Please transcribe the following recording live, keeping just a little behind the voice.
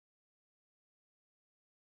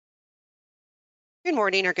Good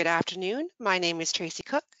morning or good afternoon. My name is Tracy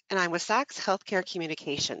Cook, and I'm with Sachs Healthcare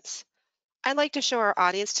Communications. I'd like to show our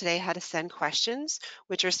audience today how to send questions,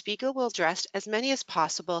 which our speaker will address as many as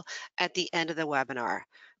possible at the end of the webinar.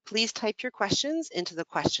 Please type your questions into the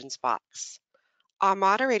questions box. Our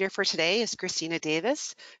moderator for today is Christina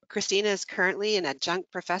Davis. Christina is currently an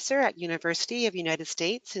adjunct professor at University of United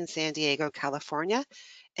States in San Diego, California,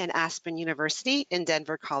 and Aspen University in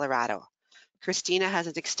Denver, Colorado. Christina has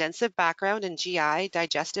an extensive background in GI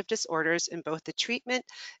digestive disorders in both the treatment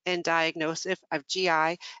and diagnosis of GI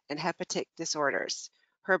and hepatic disorders.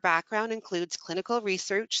 Her background includes clinical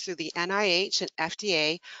research through the NIH and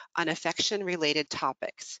FDA on infection-related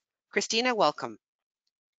topics. Christina, welcome.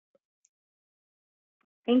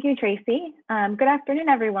 Thank you, Tracy. Good afternoon,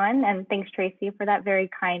 everyone, and thanks, Tracy, for that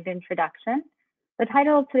very kind introduction. The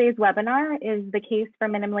title of today's webinar is The Case for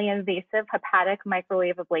Minimally Invasive Hepatic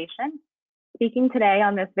Microwave Ablation. Speaking today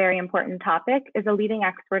on this very important topic is a leading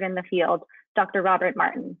expert in the field, Dr. Robert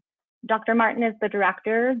Martin. Dr. Martin is the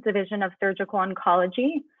Director, Division of Surgical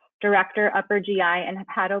Oncology, Director, Upper GI and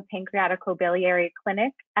Hepatopancreaticobiliary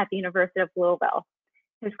Clinic at the University of Louisville.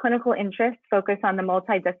 His clinical interests focus on the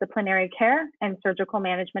multidisciplinary care and surgical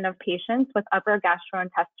management of patients with upper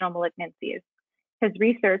gastrointestinal malignancies. His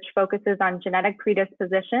research focuses on genetic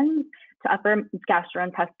predispositions to upper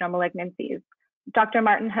gastrointestinal malignancies. Dr.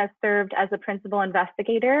 Martin has served as a principal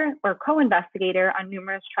investigator or co-investigator on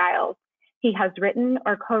numerous trials. He has written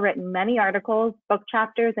or co-written many articles, book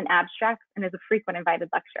chapters, and abstracts, and is a frequent invited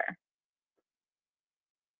lecturer.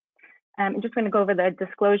 I'm just going to go over the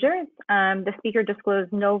disclosures. The speaker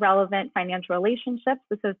disclosed no relevant financial relationships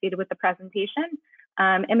associated with the presentation.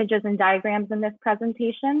 Images and diagrams in this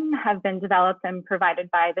presentation have been developed and provided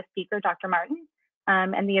by the speaker, Dr. Martin,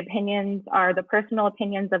 and the opinions are the personal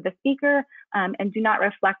opinions of the speaker and do not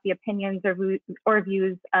reflect the opinions or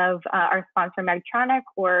views of our sponsor, Medtronic,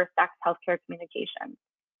 or Sachs Healthcare Communications.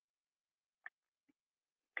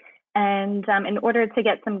 And in order to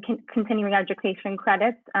get some continuing education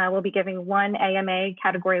credits, we'll be giving one AMA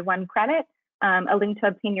Category 1 credit. A link to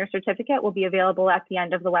obtain your certificate will be available at the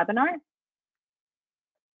end of the webinar.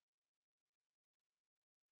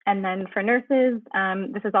 And then for nurses,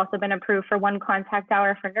 this has also been approved for one contact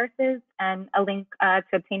hour for nurses, and a link to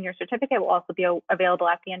obtain your certificate will also be available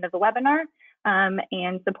at the end of the webinar.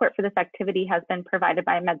 And support for this activity has been provided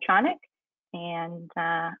by Medtronic. And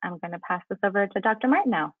I'm going to pass this over to Dr.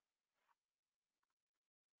 Martin now.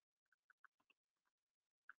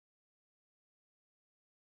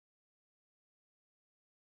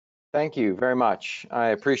 Thank you very much.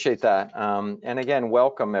 I appreciate that. And again,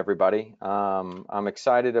 welcome everybody. I'm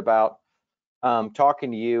excited about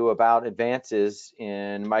talking to you about advances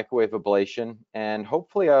in microwave ablation and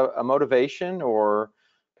hopefully a motivation or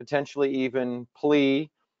potentially even plea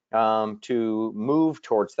to move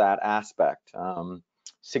towards that aspect.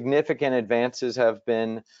 Significant advances have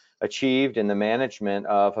been achieved in the management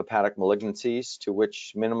of hepatic malignancies, to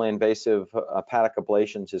which minimally invasive hepatic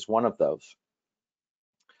ablations is one of those.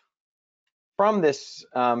 From this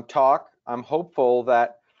talk, I'm hopeful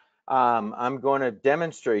that I'm going to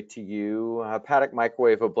demonstrate to you hepatic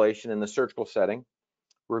microwave ablation in the surgical setting,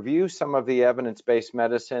 review some of the evidence-based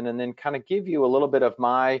medicine, and then kind of give you a little bit of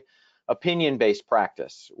my opinion-based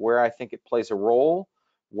practice, where I think it plays a role,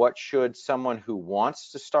 what should someone who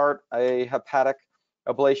wants to start a hepatic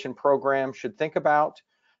ablation program should think about,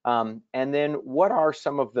 and then what are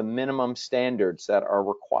some of the minimum standards that are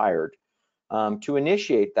required to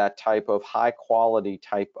initiate that type of high quality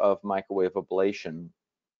type of microwave ablation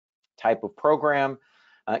type of program,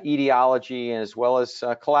 etiology, as well as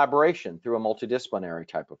collaboration through a multidisciplinary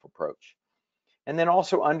type of approach. And then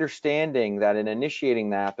also understanding that in initiating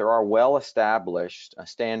that, there are well-established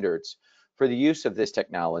standards for the use of this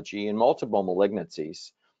technology in multiple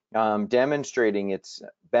malignancies, demonstrating its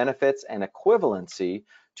benefits and equivalency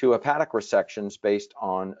to hepatic resections based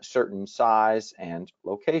on certain size and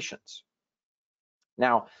locations.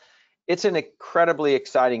 Now, it's an incredibly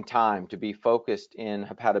exciting time to be focused in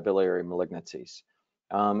hepatobiliary malignancies.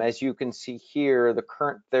 As you can see here, the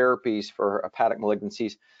current therapies for hepatic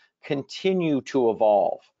malignancies continue to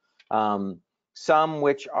evolve. Some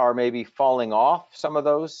which are maybe falling off, some of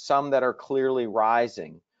those, some that are clearly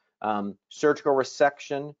rising. Surgical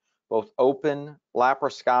resection, both open,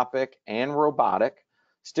 laparoscopic, and robotic,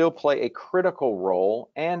 still play a critical role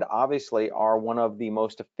and obviously are one of the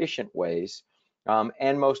most efficient ways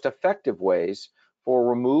and most effective ways for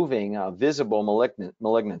removing visible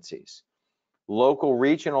malignancies. Local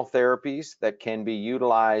regional therapies that can be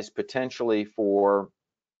utilized potentially for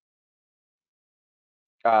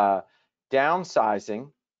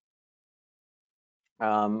downsizing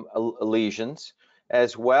lesions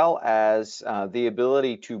as well as the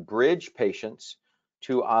ability to bridge patients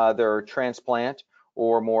to either transplant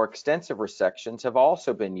or more extensive resections have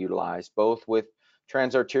also been utilized, both with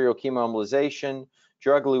transarterial chemoembolization,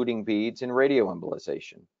 drug-eluting beads, and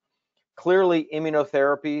radioembolization. Clearly,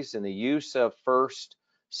 immunotherapies and the use of first,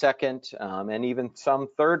 second, and even some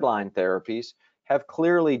third-line therapies have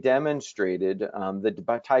clearly demonstrated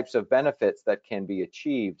the types of benefits that can be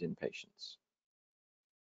achieved in patients.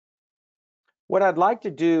 What I'd like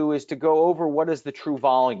to do is to go over what is the true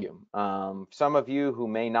volume. Some of you who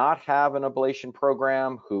may not have an ablation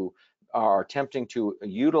program, who are attempting to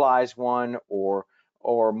utilize one, or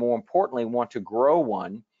more importantly, want to grow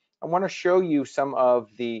one, I want to show you some of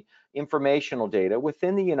the informational data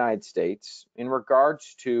within the United States in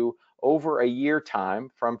regards to over a year time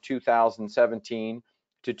from 2017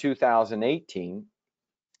 to 2018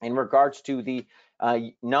 in regards to the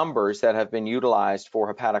numbers that have been utilized for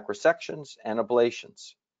hepatic resections and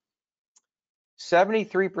ablations.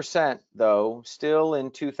 73%, though, still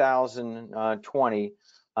in 2020,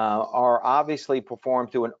 are obviously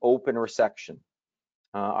performed through an open resection.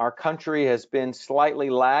 Our country has been slightly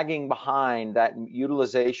lagging behind that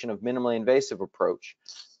utilization of minimally invasive approach,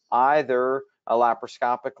 either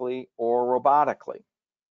laparoscopically or robotically.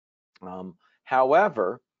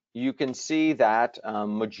 However, you can see that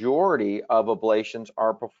majority of ablations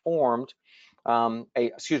are performed,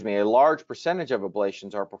 a large percentage of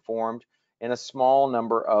ablations are performed in a small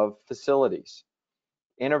number of facilities.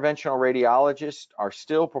 Interventional radiologists are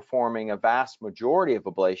still performing a vast majority of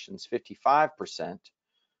ablations, 55%,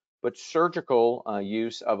 but surgical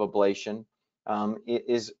use of ablation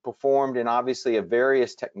is performed in obviously a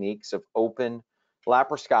various techniques of open,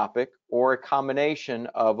 laparoscopic, or a combination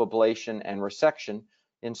of ablation and resection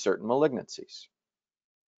in certain malignancies.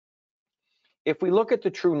 If we look at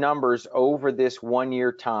the true numbers over this 1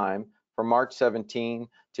 year time from March 17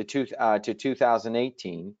 to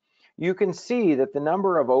 2018, you can see that the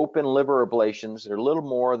number of open liver ablations are a little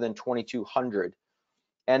more than 2,200,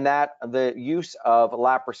 and that the use of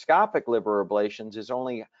laparoscopic liver ablations is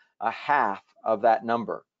only a half of that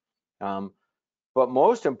number. But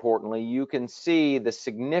most importantly, you can see the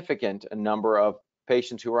significant number of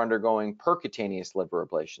patients who are undergoing percutaneous liver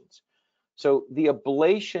ablations. So the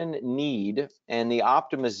ablation need and the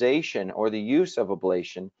optimization or the use of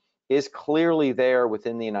ablation is clearly there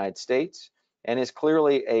within the United States, and is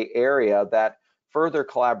clearly an area that further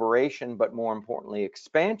collaboration, but more importantly,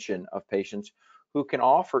 expansion of patients who can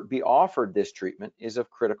be offered this treatment is of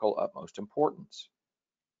critical utmost importance.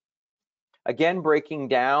 Again, breaking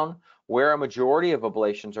down where a majority of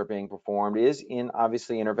ablations are being performed is in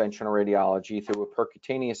obviously interventional radiology through a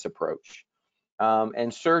percutaneous approach.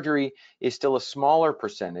 And surgery is still a smaller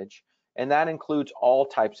percentage, and that includes all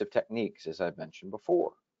types of techniques, as I've mentioned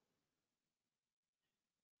before.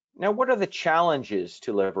 Now, what are the challenges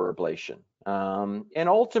to liver ablation? And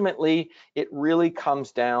ultimately, it really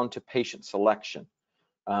comes down to patient selection.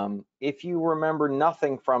 If you remember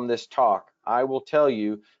nothing from this talk, I will tell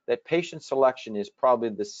you that patient selection is probably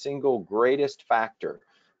the single greatest factor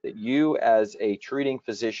that you as a treating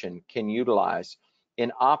physician can utilize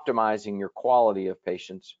in optimizing your quality of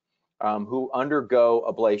patients who undergo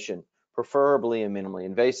ablation, preferably a minimally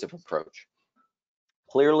invasive approach.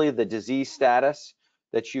 Clearly, the disease status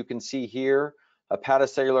that you can see here,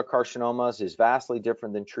 hepatocellular carcinomas, is vastly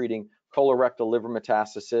different than treating colorectal liver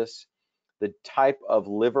metastasis. The type of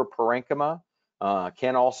liver parenchyma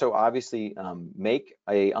can also obviously make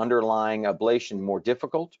an underlying ablation more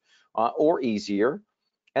difficult or easier.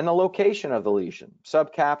 And the location of the lesion,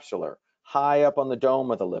 subcapsular, high up on the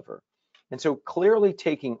dome of the liver. And so clearly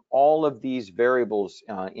taking all of these variables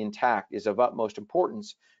intact is of utmost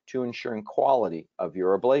importance to ensuring quality of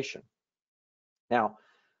your ablation. Now,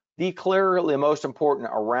 the clearly most important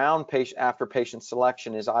around after patient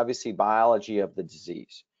selection is obviously biology of the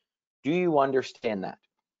disease. Do you understand that?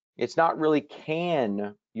 It's not really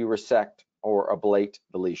can you resect or ablate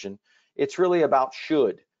the lesion. It's really about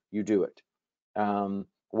should you do it.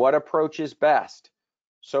 What approach is best?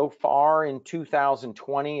 So far in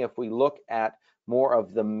 2020, if we look at more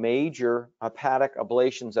of the major hepatic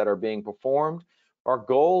ablations that are being performed, our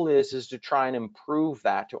goal is to try and improve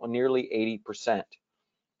that to nearly 80%.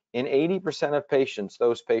 In 80% of patients,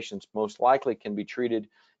 those patients most likely can be treated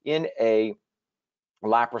in a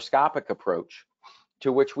laparoscopic approach,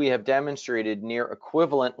 to which we have demonstrated near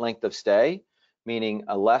equivalent length of stay, meaning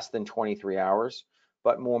a less than 23 hours,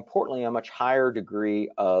 but more importantly, a much higher degree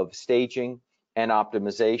of staging and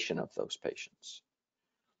optimization of those patients.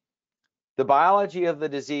 The biology of the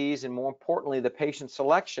disease, and more importantly, the patient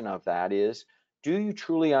selection of that, is Do you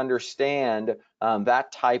truly understand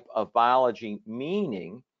that type of biology?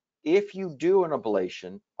 Meaning, if you do an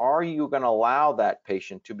ablation, are you going to allow that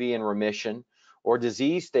patient to be in remission or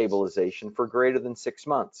disease stabilization for greater than 6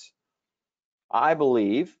 months? I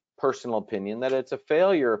believe, personal opinion, that it's a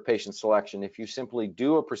failure of patient selection if you simply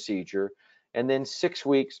do a procedure and then 6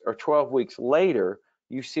 weeks or 12 weeks later,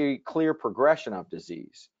 you see clear progression of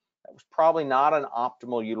disease. That was probably not an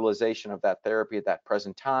optimal utilization of that therapy at that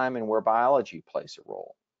present time, and where biology plays a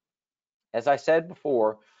role. As I said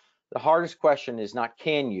before, the hardest question is not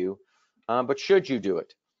can you, but should you do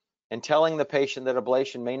it? And telling the patient that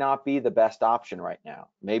ablation may not be the best option right now,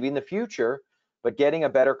 maybe in the future, but getting a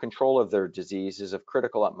better control of their disease is of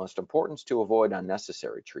critical utmost importance to avoid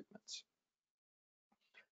unnecessary treatments.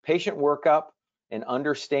 Patient workup and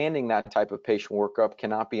understanding that type of patient workup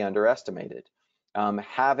cannot be underestimated.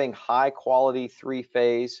 Having high quality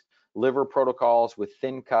 3-phase liver protocols with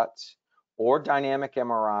thin cuts or dynamic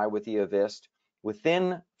MRI with the Avist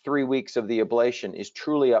within 3 weeks of the ablation is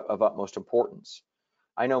truly of utmost importance.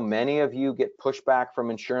 I know many of you get pushback from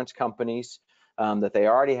insurance companies that they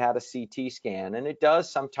already had a CT scan, and it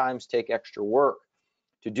does sometimes take extra work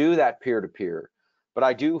to do that peer-to-peer. But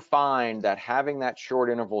I do find that having that short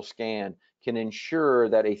interval scan can ensure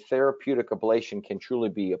that a therapeutic ablation can truly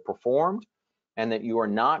be performed, and that you are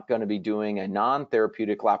not going to be doing a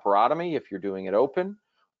non-therapeutic laparotomy if you're doing it open,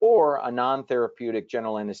 or a non-therapeutic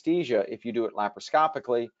general anesthesia if you do it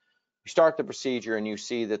laparoscopically. You start the procedure and you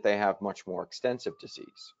see that they have much more extensive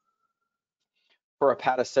disease. For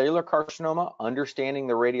hepatocellular carcinoma, understanding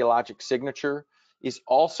the radiologic signature is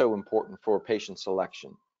also important for patient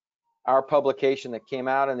selection. Our publication that came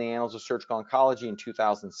out in the Annals of Surgical Oncology in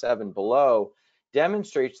 2007 below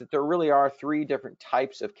demonstrates that there really are 3 different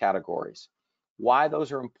types of categories. Why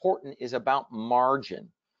those are important is about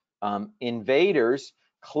margin. Invaders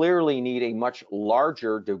clearly need a much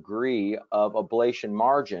larger degree of ablation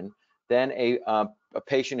margin than a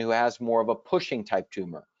patient who has more of a pushing type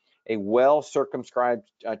tumor, a well circumscribed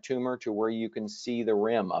tumor to where you can see the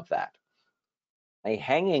rim of that. A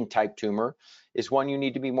hanging type tumor is one you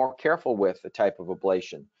need to be more careful with the type of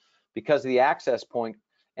ablation, because the access point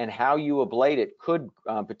and how you ablate it could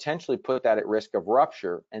potentially put that at risk of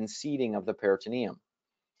rupture and seeding of the peritoneum.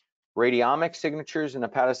 Radiomic signatures in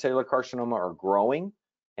hepatocellular carcinoma are growing,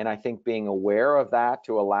 and I think being aware of that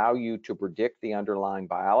to allow you to predict the underlying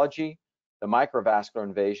biology, the microvascular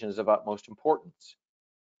invasion, is of utmost importance.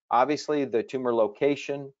 Obviously, the tumor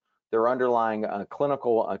location, their underlying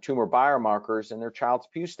clinical tumor biomarkers, and their child's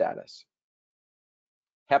PU status.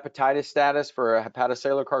 Hepatitis status for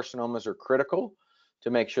hepatocellular carcinomas are critical to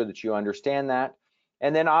make sure that you understand that.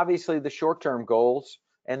 And then obviously the short-term goals,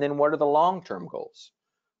 and then what are the long-term goals?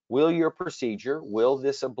 Will your procedure, will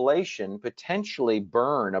this ablation potentially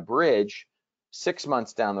burn a bridge 6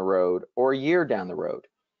 months down the road or a year down the road?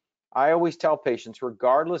 I always tell patients,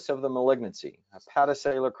 regardless of the malignancy,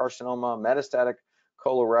 hepatocellular carcinoma, metastatic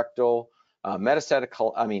colorectal, intrahepatic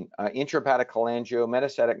cholangio,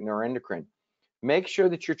 metastatic neuroendocrine, make sure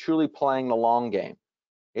that you're truly playing the long game.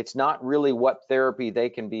 It's not really what therapy they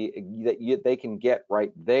can get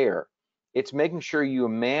right there. It's making sure you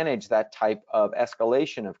manage that type of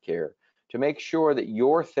escalation of care to make sure that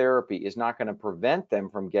your therapy is not going to prevent them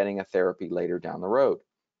from getting a therapy later down the road.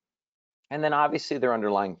 And then obviously their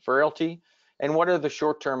underlying frailty, and what are the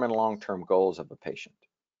short-term and long-term goals of a patient.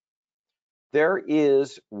 There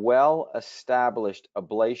is well-established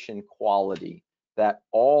ablation quality that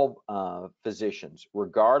all physicians,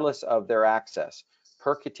 regardless of their access,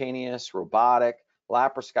 percutaneous, robotic,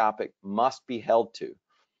 laparoscopic, must be held to.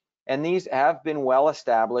 And these have been well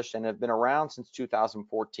established and have been around since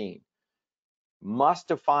 2014. Must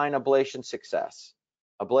define ablation success.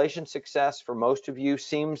 Ablation success for most of you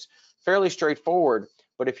seems fairly straightforward,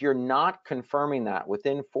 but if you're not confirming that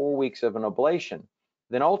within 4 weeks of an ablation,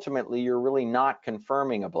 then ultimately you're really not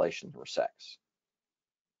confirming ablation success.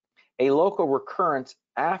 A local recurrence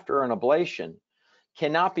after an ablation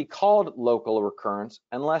cannot be called local recurrence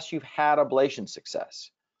unless you've had ablation success.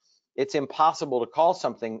 It's impossible to call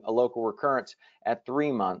something a local recurrence at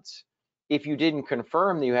 3 months. If you didn't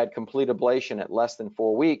confirm that you had complete ablation at less than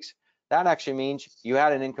 4 weeks, that actually means you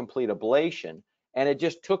had an incomplete ablation, and it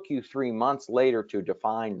just took you 3 months later to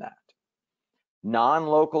define that.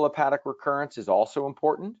 Non-local hepatic recurrence is also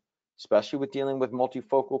important, especially with dealing with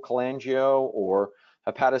multifocal cholangio or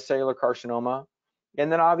hepatocellular carcinoma.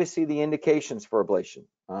 And then obviously the indications for ablation,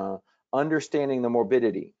 understanding the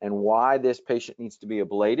morbidity and why this patient needs to be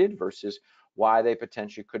ablated versus why they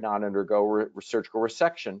potentially could not undergo surgical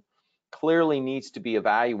resection clearly needs to be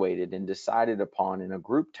evaluated and decided upon in a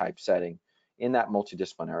group type setting in that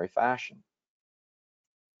multidisciplinary fashion.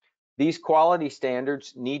 These quality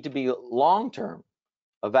standards need to be long-term,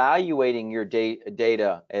 evaluating your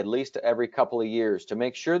data at least every couple of years to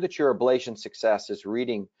make sure that your ablation success is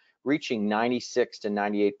reaching 96 to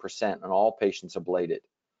 98% on all patients ablated,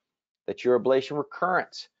 that your ablation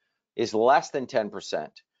recurrence is less than 10%,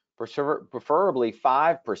 preferably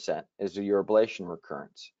 5% is your ablation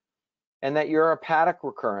recurrence, and that your hepatic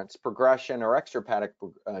recurrence, progression, or extrahepatic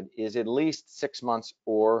is at least 6 months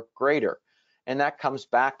or greater. And that comes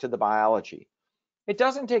back to the biology. It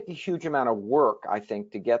doesn't take a huge amount of work, I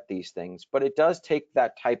think, to get these things, but it does take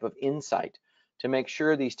that type of insight to make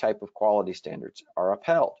sure these type of quality standards are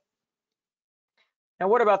upheld. Now,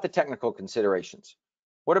 what about the technical considerations?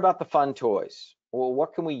 What about the fun toys? Well,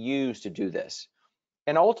 what can we use to do this?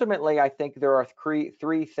 And ultimately, I think there are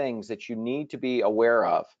three things that you need to be aware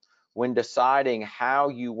of when deciding how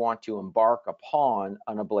you want to embark upon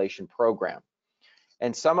an ablation program.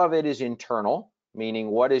 And some of it is internal, meaning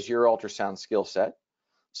what is your ultrasound skill set?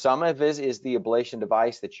 Some of it is the ablation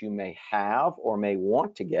device that you may have or may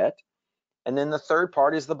want to get. And then the third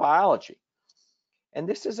part is the biology. And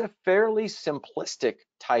this is a fairly simplistic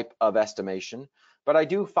type of estimation, but I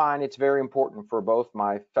do find it's very important for both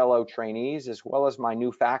my fellow trainees as well as my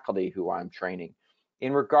new faculty who I'm training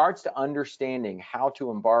in regards to understanding how to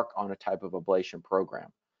embark on a type of ablation program.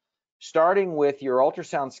 Starting with your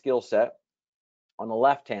ultrasound skill set on the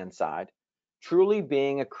left-hand side, truly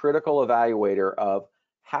being a critical evaluator of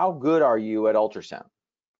how good are you at ultrasound.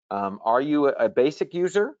 Are you a basic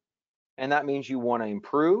user? And that means you want to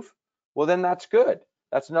improve? Well, then that's good.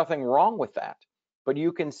 That's nothing wrong with that. But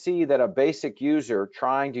you can see that a basic user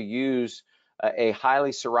trying to use a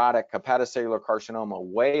highly cirrhotic hepatocellular carcinoma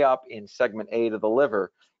way up in segment 8 of the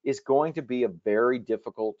liver is going to be a very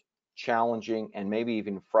difficult, challenging, and maybe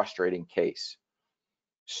even frustrating case.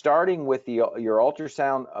 Starting with your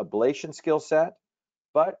ultrasound ablation skill set,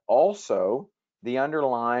 but also the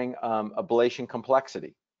underlying ablation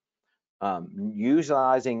complexity.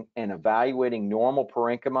 Utilizing and evaluating normal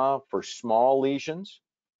parenchyma for small lesions,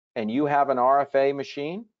 and you have an RFA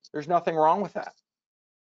machine, there's nothing wrong with that.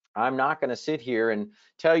 I'm not going to sit here and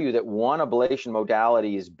tell you that one ablation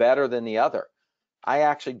modality is better than the other. I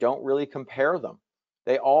actually don't really compare them.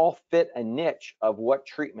 They all fit a niche of what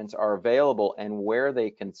treatments are available and where they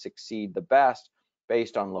can succeed the best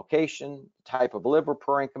based on location, type of liver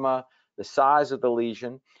parenchyma, the size of the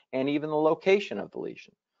lesion, and even the location of the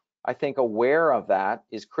lesion. I think aware of that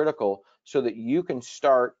is critical so that you can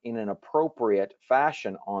start in an appropriate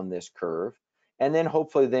fashion on this curve, and then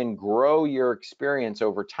hopefully then grow your experience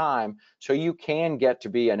over time so you can get to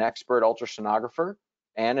be an expert ultrasonographer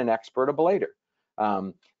and an expert ablator.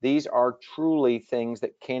 These are truly things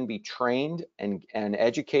that can be trained and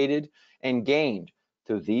educated and gained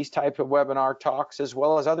through these types of webinar talks as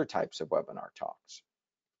well as other types of webinar talks.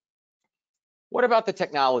 What about the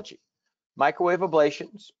technology? Microwave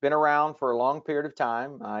ablation's been around for a long period of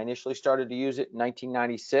time. I initially started to use it in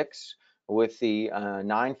 1996 with the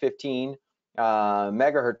 915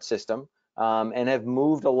 megahertz system and have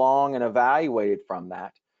moved along and evaluated from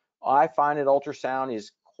that. I find that ultrasound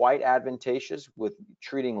is quite advantageous with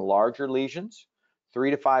treating larger lesions, 3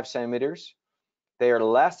 to 5 centimeters. They are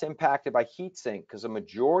less impacted by heat sink because the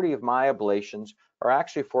majority of my ablations are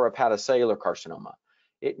actually for hepatocellular carcinoma.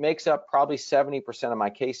 It makes up probably 70% of my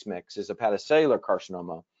case mix is hepatocellular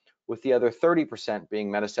carcinoma, with the other 30% being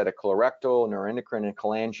metastatic colorectal, neuroendocrine, and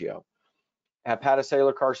cholangio.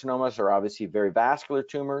 Hepatocellular carcinomas are obviously very vascular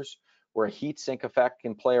tumors where a heat sink effect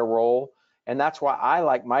can play a role. And that's why I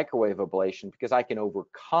like microwave ablation, because I can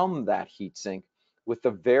overcome that heat sink with the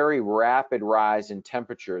very rapid rise in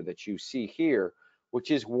temperature that you see here, which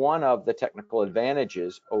is one of the technical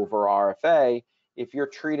advantages over RFA if you're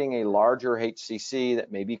treating a larger HCC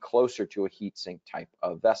that may be closer to a heat sink type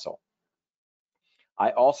of vessel. I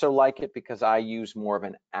also like it because I use more of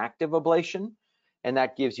an active ablation, and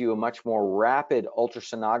that gives you a much more rapid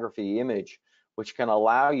ultrasonography image, which can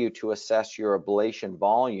allow you to assess your ablation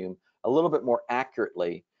volume a little bit more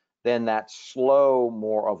accurately than that slow,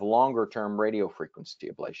 more of longer term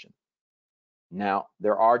radiofrequency ablation. Now,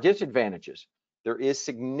 there are disadvantages. There is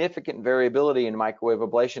significant variability in microwave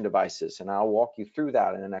ablation devices, and I'll walk you through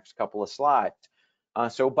that in the next couple of slides.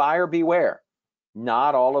 So buyer beware.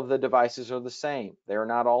 Not all of the devices are the same. They're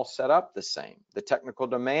not all set up the same. The technical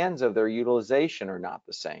demands of their utilization are not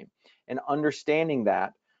the same. And understanding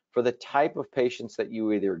that for the type of patients that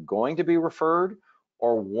you either going to be referred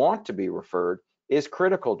or want to be referred is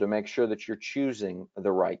critical to make sure that you're choosing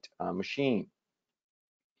the right machine.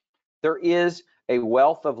 There is a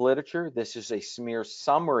wealth of literature. This is a mere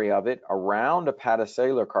summary of it around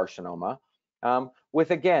hepatocellular carcinoma,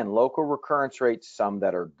 with, again, local recurrence rates, some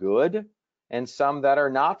that are good and some that are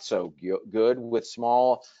not so good with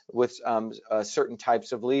certain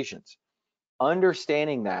types of lesions.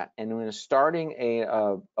 Understanding that, and when starting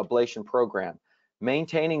a ablation program,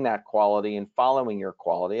 maintaining that quality and following your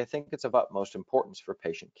quality, I think it's of utmost importance for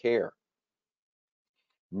patient care.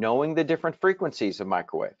 Knowing the different frequencies of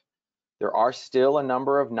microwave. There are still a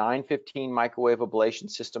number of 915 microwave ablation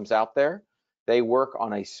systems out there. They work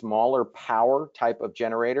on a smaller power type of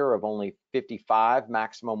generator of only 55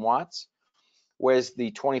 maximum watts, whereas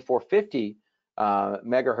the 2450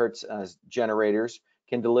 megahertz generators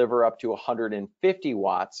can deliver up to 150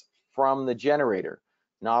 watts from the generator.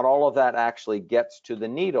 Not all of that actually gets to the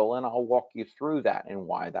needle, and I'll walk you through that and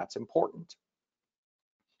why that's important.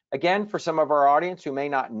 Again, for some of our audience who may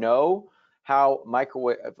not know how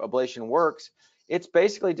microwave ablation works, it's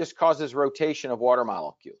basically just causes rotation of water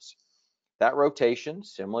molecules. That rotation,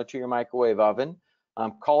 similar to your microwave oven,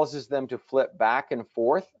 causes them to flip back and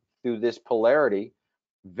forth through this polarity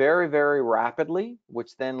very, very rapidly,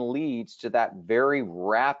 which then leads to that very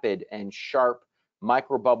rapid and sharp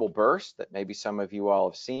microbubble burst that maybe some of you all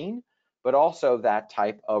have seen, but also that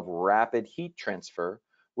type of rapid heat transfer,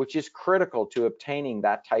 which is critical to obtaining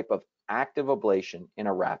that type of active ablation in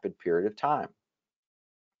a rapid period of time.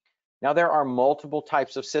 Now, there are multiple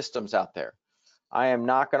types of systems out there. I am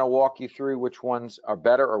not going to walk you through which ones are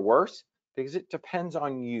better or worse because it depends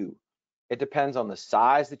on you. It depends on the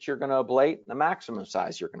size that you're going to ablate, the maximum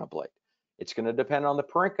size you're going to ablate. It's going to depend on the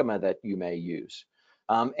parenchyma that you may use.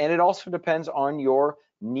 And it also depends on your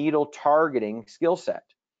needle targeting skill set.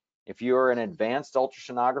 If you're an advanced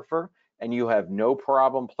ultrasonographer and you have no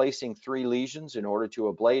problem placing 3 lesions in order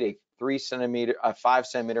to ablate a 5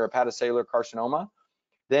 centimeter hepatocellular carcinoma,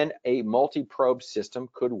 then a multi-probe system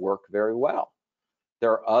could work very well.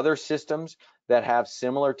 There are other systems that have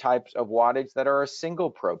similar types of wattage that are a single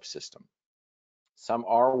probe system. Some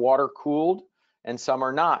are water cooled and some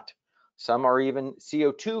are not. Some are even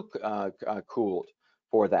CO2 cooled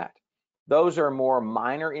for that. Those are more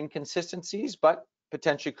minor inconsistencies, but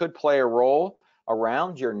potentially could play a role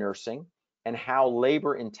around your nursing and how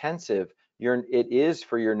labor intensive it is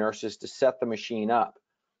for your nurses to set the machine up.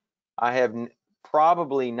 I have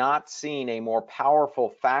probably not seen a more powerful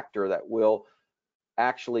factor that will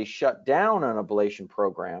actually shut down an ablation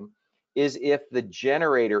program is if the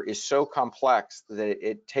generator is so complex that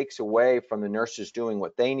it takes away from the nurses doing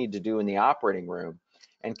what they need to do in the operating room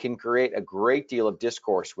and can create a great deal of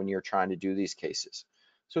discourse when you're trying to do these cases.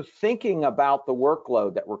 So thinking about the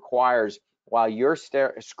workload that requires while you're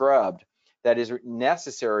scrubbed that is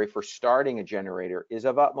necessary for starting a generator is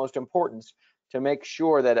of utmost importance to make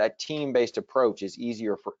sure that a team-based approach is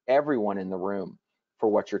easier for everyone in the room for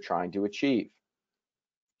what you're trying to achieve.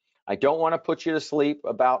 I don't want to put you to sleep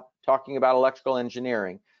about talking about electrical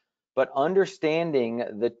engineering, but understanding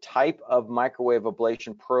the type of microwave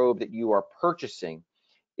ablation probe that you are purchasing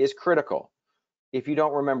is critical. If you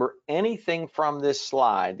don't remember anything from this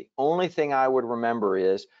slide, the only thing I would remember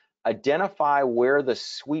is identify where the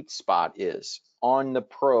sweet spot is on the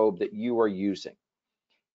probe that you are using.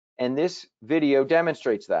 And this video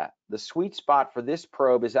demonstrates that. The sweet spot for this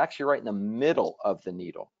probe is actually right in the middle of the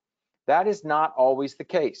needle. That is not always the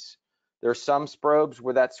case. There are some probes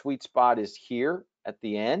where that sweet spot is here at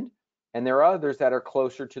the end, and there are others that are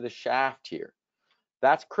closer to the shaft here.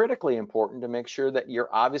 That's critically important to make sure that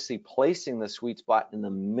you're obviously placing the sweet spot in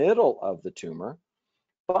the middle of the tumor,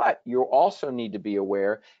 but you also need to be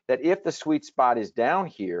aware that if the sweet spot is down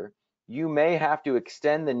here, you may have to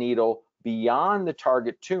extend the needle beyond the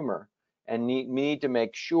target tumor and need to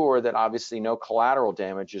make sure that obviously no collateral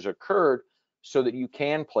damage has occurred so that you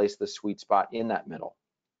can place the sweet spot in that middle.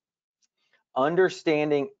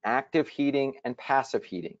 Understanding active heating and passive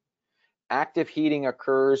heating. Active heating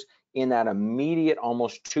occurs in that immediate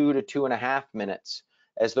almost 2 to 2.5 minutes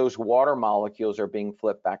as those water molecules are being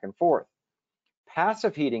flipped back and forth.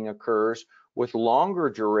 Passive heating occurs with longer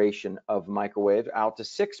duration of microwave out to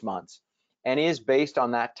 6 months and is based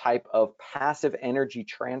on that type of passive energy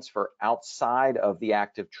transfer outside of the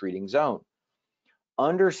active treating zone.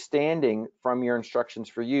 Understanding from your instructions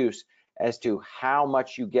for use as to how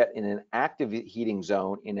much you get in an active heating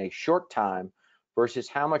zone in a short time versus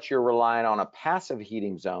how much you're relying on a passive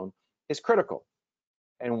heating zone is critical.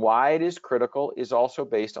 And why it is critical is also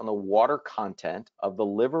based on the water content of the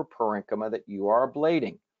liver parenchyma that you are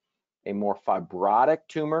ablating. A more fibrotic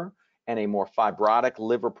tumor and a more fibrotic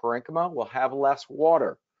liver parenchyma will have less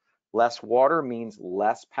water. Less water means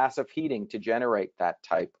less passive heating to generate that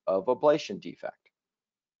type of ablation defect.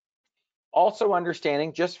 Also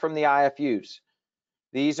understanding just from the IFUs,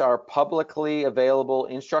 These are publicly available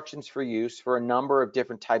instructions for use for a number of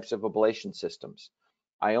different types of ablation systems.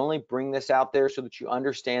 I only bring this out there so that you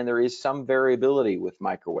understand there is some variability with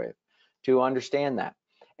microwave, to understand that.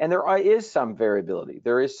 And there is some variability.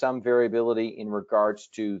 There is some variability in regards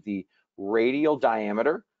to the radial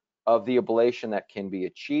diameter of the ablation that can be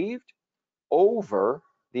achieved over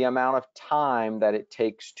the amount of time that it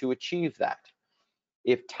takes to achieve that.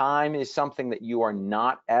 If time is something that you are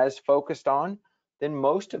not as focused on, then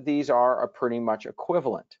most of these are pretty much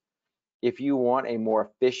equivalent. If you want a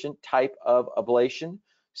more efficient type of ablation,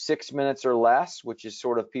 6 minutes or less, which is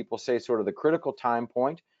sort of, people say, sort of the critical time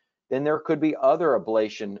point, then there could be other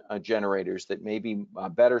ablation generators that may be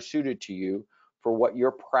better suited to you for what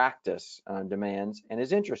your practice demands and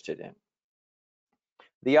is interested in.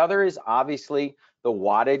 The other is obviously the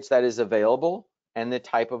wattage that is available and the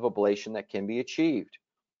type of ablation that can be achieved.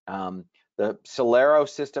 The Solero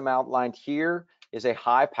system outlined here is a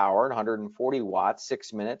high-powered 140 watts,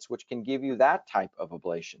 6 minutes, which can give you that type of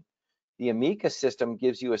ablation. The Amica system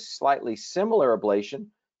gives you a slightly similar ablation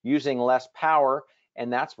using less power,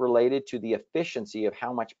 and that's related to the efficiency of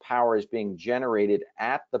how much power is being generated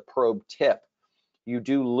at the probe tip. You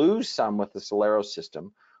do lose some with the Solero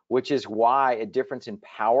system, which is why a difference in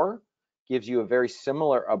power gives you a very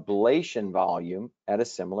similar ablation volume at a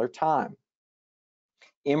similar time.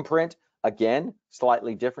 Imprint, again,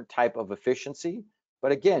 slightly different type of efficiency,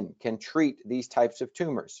 but again, can treat these types of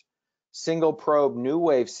tumors. Single probe new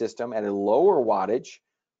wave system at a lower wattage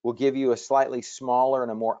will give you a slightly smaller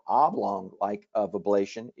and a more oblong like of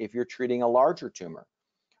ablation if you're treating a larger tumor.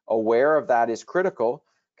 Aware of that is critical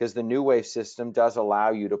because the new wave system does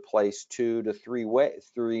allow you to place 2 to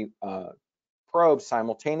 3 probes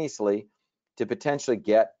simultaneously to potentially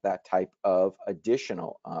get that type of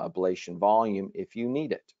additional ablation volume if you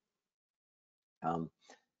need it.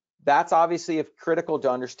 That's obviously critical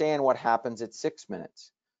to understand what happens at 6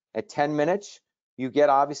 minutes. At 10 minutes, you get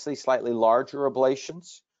obviously slightly larger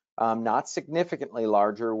ablations, not significantly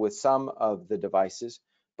larger with some of the devices,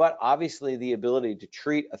 but obviously the ability to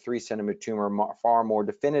treat a 3-centimeter tumor far more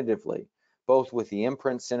definitively, both with the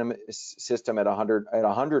Imprint system at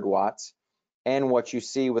 100 watts and what you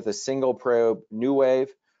see with a single probe new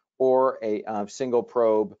wave or a single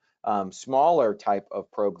probe smaller type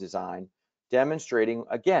of probe design, demonstrating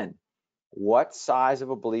again what size of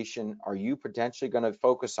ablation are you potentially going to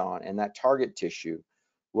focus on, and that target tissue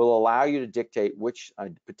will allow you to dictate which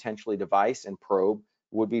potentially device and probe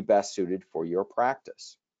would be best suited for your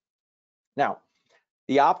practice. Now,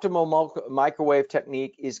 the optimal microwave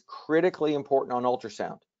technique is critically important on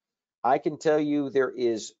ultrasound. I can tell you there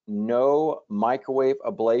is no microwave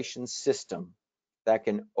ablation system that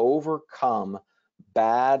can overcome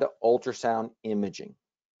bad ultrasound imaging.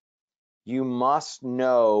 You must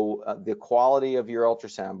know the quality of your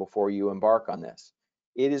ultrasound before you embark on this.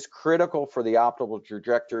 It is critical for the optimal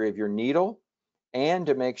trajectory of your needle and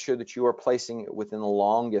to make sure that you are placing it within the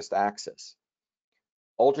longest axis.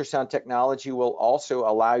 Ultrasound technology will also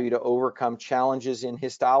allow you to overcome challenges in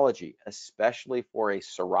histology, especially for a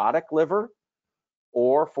cirrhotic liver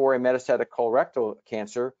or for a metastatic colorectal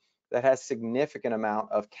cancer that has significant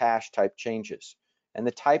amount of cache type changes. And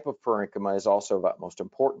the type of parenchyma is also of utmost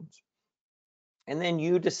importance. And then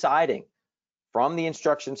you deciding from the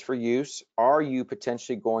instructions for use, are you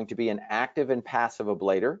potentially going to be an active and passive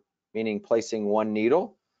ablator, meaning placing one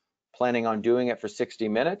needle, planning on doing it for 60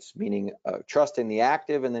 minutes, meaning trusting the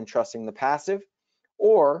active and then trusting the passive?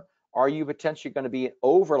 Or are you potentially going to be an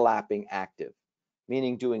overlapping active,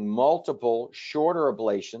 meaning doing multiple shorter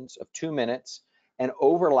ablations of 2 minutes and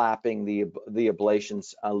overlapping the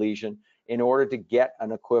ablations lesion in order to get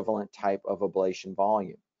an equivalent type of ablation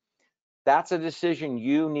volume? That's a decision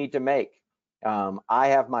you need to make. I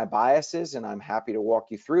have my biases and I'm happy to walk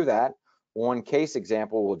you through that. One case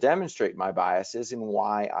example will demonstrate my biases and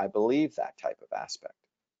why I believe that type of aspect.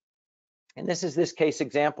 And this is this case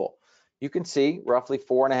example. You can see roughly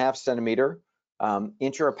 4.5 centimeter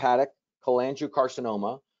intrahepatic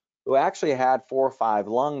cholangiocarcinoma who actually had 4 or 5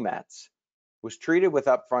 lung mets, was treated with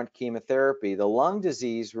upfront chemotherapy. The lung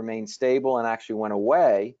disease remained stable and actually went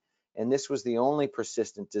away, and this was the only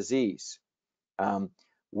persistent disease.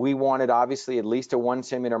 We wanted obviously at least a 1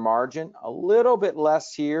 centimeter margin, a little bit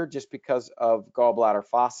less here just because of gallbladder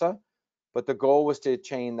fossa, but the goal was to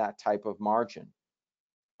attain that type of margin.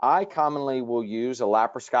 I commonly will use a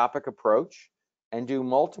laparoscopic approach and do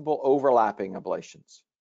multiple overlapping ablations,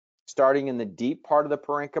 starting in the deep part of the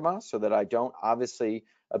parenchyma so that I don't obviously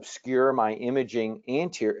obscure my imaging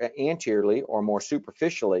anteriorly or more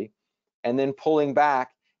superficially, and then pulling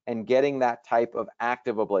back and getting that type of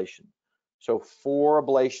active ablation. So 4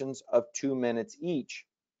 ablations of 2 minutes each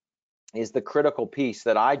is the critical piece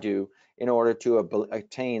that I do in order to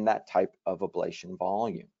attain that type of ablation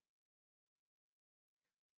volume.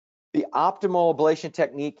 The optimal ablation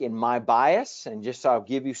technique in my bias, and just I'll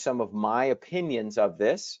give you some of my opinions of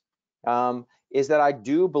this, is that I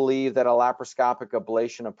do believe that a laparoscopic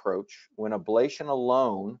ablation approach, when ablation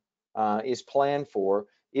alone is planned for,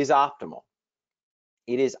 is optimal.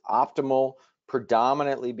 It is optimal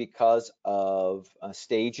predominantly because of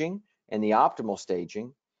staging and the optimal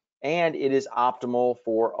staging, and it is optimal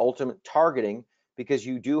for ultimate targeting because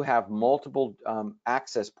you do have multiple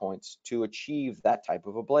access points to achieve that type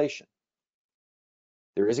of ablation.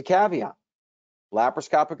 There is a caveat.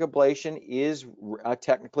 Laparoscopic ablation is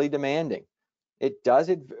technically demanding. It does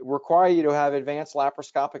require you to have advanced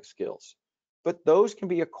laparoscopic skills, but those can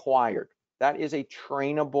be acquired. That is a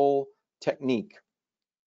trainable technique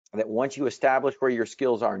that once you establish where your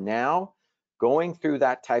skills are now, going through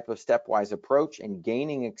that type of stepwise approach and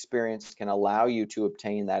gaining experience can allow you to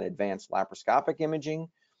obtain that advanced laparoscopic imaging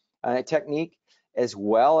technique, as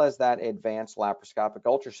well as that advanced laparoscopic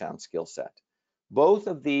ultrasound skill set. Both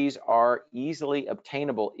of these are easily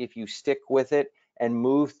obtainable if you stick with it and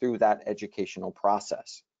move through that educational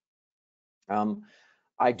process.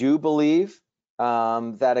 I do believe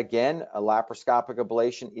that, again, a laparoscopic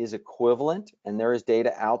ablation is equivalent, and there is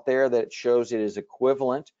data out there that shows it is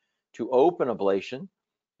equivalent to open ablation,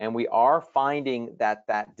 and we are finding that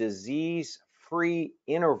that disease-free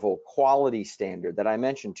interval quality standard that I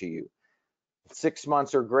mentioned to you, 6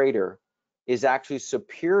 months or greater, is actually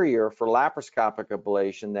superior for laparoscopic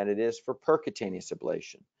ablation than it is for percutaneous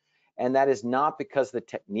ablation. And that is not because the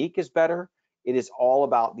technique is better, it is all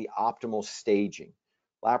about the optimal staging.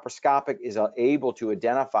 Laparoscopic is able to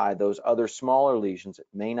identify those other smaller lesions that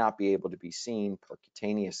may not be able to be seen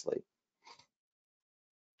percutaneously.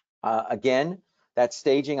 Again, that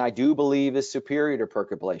staging I do believe is superior to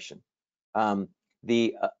perc ablation.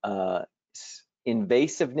 The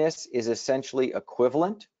invasiveness is essentially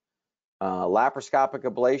equivalent. Laparoscopic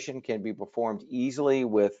ablation can be performed easily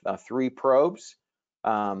with 3 probes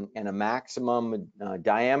and a maximum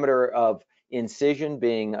diameter of incision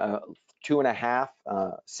being 2.5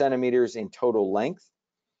 centimeters in total length.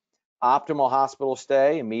 Optimal hospital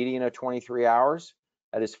stay, a median of 23 hours.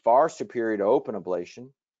 That is far superior to open ablation.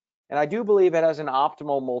 And I do believe it has an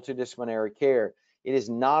optimal multidisciplinary care. It is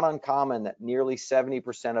not uncommon that nearly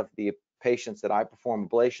 70% of the patients that I perform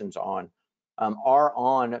ablations on are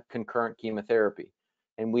on concurrent chemotherapy.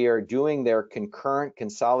 And we are doing their concurrent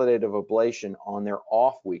consolidative ablation on their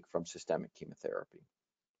off week from systemic chemotherapy.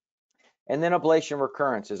 And then ablation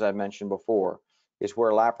recurrence, as I mentioned before, is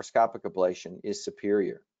where laparoscopic ablation is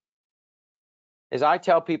superior. As I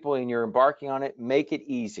tell people, when you're embarking on it, make it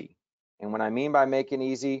easy. And what I mean by make it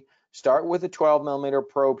easy, start with a 12mm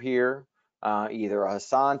probe here, either a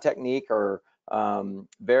Hassan technique or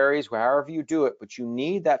varies, however you do it, but you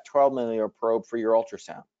need that 12mm probe for your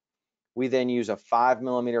ultrasound. We then use a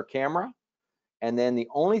 5mm camera, and then the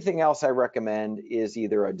only thing else I recommend is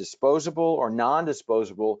either a disposable or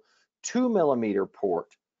non-disposable 2mm port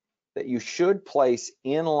that you should place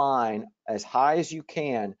in line as high as you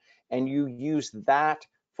can, and you use that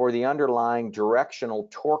for the underlying directional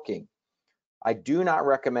torquing. I do not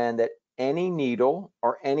recommend that any needle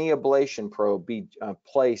or any ablation probe be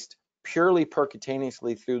placed purely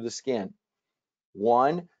percutaneously through the skin.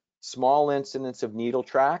 One, small incidence of needle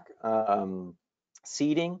track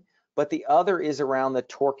seeding, but the other is around the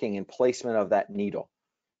torquing and placement of that needle.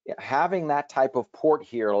 Having that type of port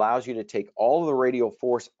here allows you to take all of the radial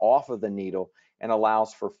force off of the needle and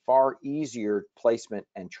allows for far easier placement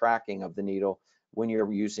and tracking of the needle when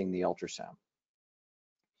you're using the ultrasound.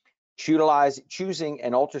 Choosing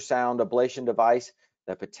an ultrasound ablation device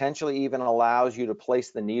that potentially even allows you to place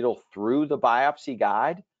the needle through the biopsy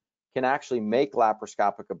guide can actually make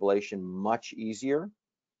laparoscopic ablation much easier.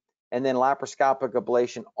 And then laparoscopic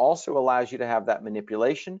ablation also allows you to have that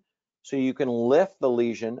manipulation, so you can lift the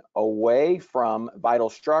lesion away from vital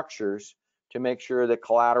structures to make sure that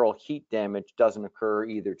collateral heat damage doesn't occur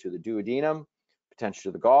either to the duodenum,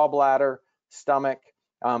 potentially to the gallbladder, stomach,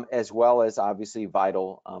 as well as obviously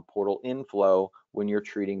vital portal inflow when you're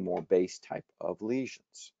treating more base type of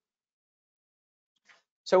lesions.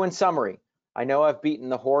 So in summary, I know I've beaten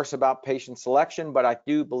the horse about patient selection, but I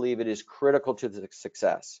do believe it is critical to the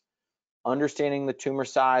success. Understanding the tumor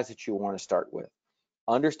size that you want to start with,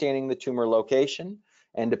 understanding the tumor location,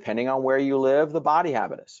 and depending on where you live, the body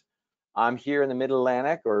habitus. I'm here in the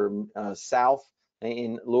Mid-Atlantic or south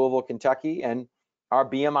in Louisville, Kentucky, and our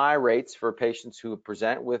BMI rates for patients who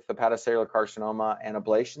present with hepatocellular carcinoma and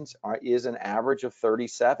ablations is an average of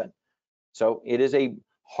 37. So it is a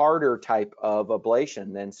harder type of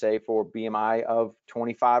ablation than, say, for BMI of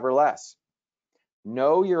 25 or less.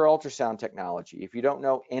 Know your ultrasound technology. If you don't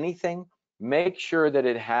know anything, make sure that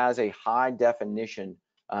it has a high definition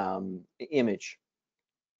image.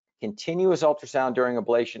 Continuous ultrasound during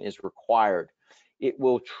ablation is required. It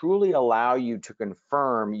will truly allow you to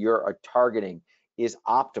confirm your targeting is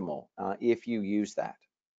optimal if you use that.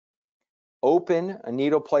 Open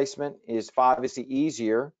needle placement is obviously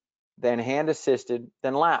easier than hand assisted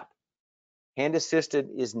than lap. Hand assisted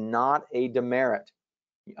is not a demerit.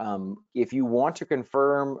 If you want to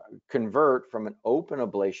convert from an open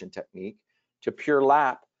ablation technique to pure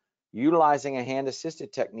lap, utilizing a hand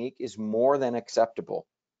assisted technique is more than acceptable.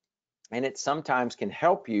 And it sometimes can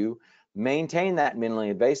help you maintain that minimally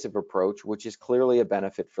invasive approach, which is clearly a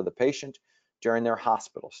benefit for the patient during their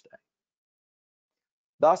hospital stay.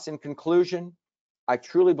 Thus, in conclusion, I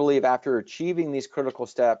truly believe after achieving these critical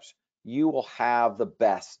steps, you will have the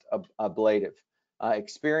best ablative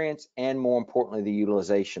experience and, more importantly, the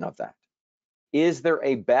utilization of that. Is there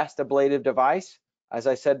a best ablative device? As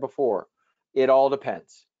I said before, it all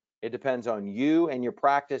depends. It depends on you and your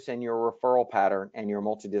practice and your referral pattern and your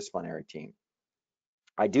multidisciplinary team.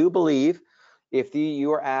 I do believe if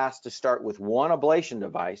you are asked to start with one ablation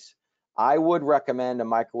device, I would recommend a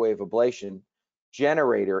microwave ablation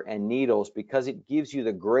generator and needles because it gives you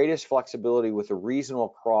the greatest flexibility with a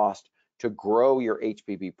reasonable cost to grow your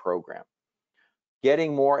HPB program.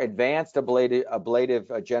 Getting more advanced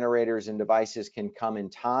ablative generators and devices can come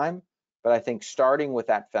in time, but I think starting with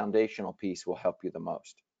that foundational piece will help you the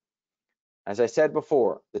most. As I said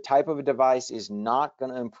before, the type of a device is not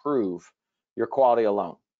going to improve your quality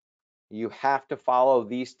alone. You have to follow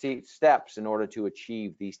these steps in order to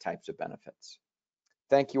achieve these types of benefits.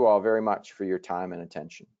 Thank you all very much for your time and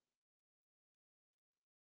attention.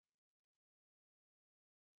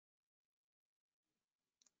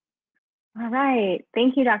 All right.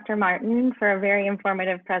 Thank you, Dr. Martin, for a very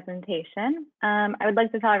informative presentation. I would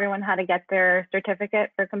like to tell everyone how to get their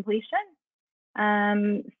certificate for completion.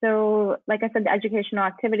 So like I said, the educational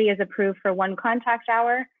activity is approved for 1 contact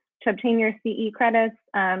hour. To obtain your CE credits,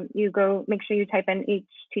 you make sure you type in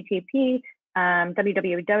http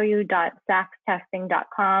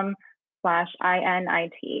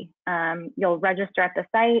www.saxtesting.com/INIT. You'll register at the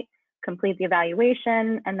site, complete the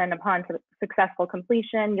evaluation, and then upon successful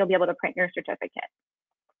completion, you'll be able to print your certificate.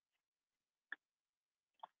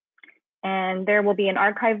 And there will be an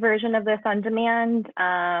archive version of this on demand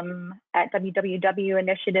at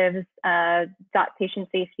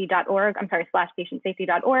www.initiatives.patientsafety.org.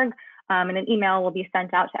 /patientsafety.org. And an email will be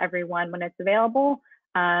sent out to everyone when it's available.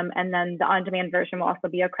 And then the on-demand version will also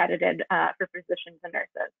be accredited for physicians and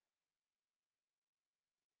nurses.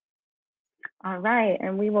 All right,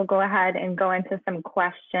 and we will go ahead and go into some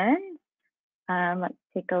questions. Let's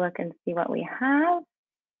take a look and see what we have.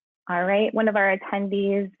 All right, one of our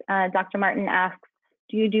attendees, Dr. Martin asks,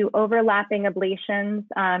 do you do overlapping ablations?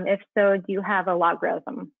 If so, do you have a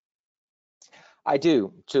logarithm? I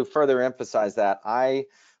do. To further emphasize that,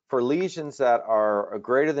 for lesions that are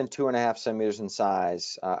greater than 2.5 centimeters in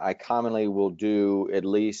size, I commonly will do at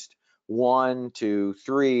least 1 to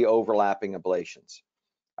 3 overlapping ablations.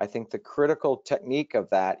 I think the critical technique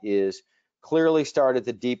of that is clearly start at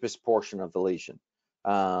the deepest portion of the lesion.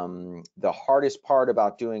 The hardest part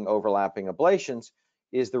about doing overlapping ablations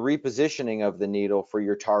is the repositioning of the needle for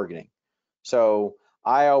your targeting. So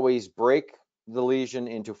I always break the lesion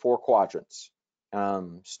into 4 quadrants.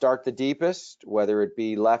 Start the deepest, whether it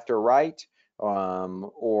be left or right,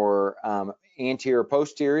 or anterior or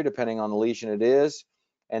posterior, depending on the lesion it is,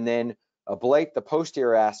 and then ablate the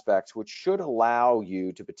posterior aspects, which should allow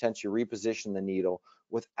you to potentially reposition the needle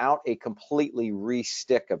without a completely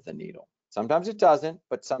re-stick of the needle. Sometimes it doesn't,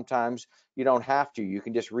 but sometimes you don't have to. You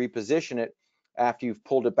can just reposition it after you've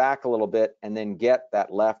pulled it back a little bit and then get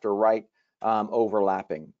that left or right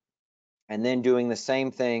overlapping. And then doing the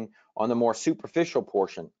same thing on the more superficial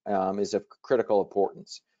portion is of critical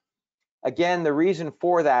importance. Again, the reason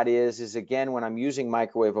for that is again, when I'm using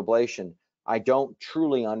microwave ablation, I don't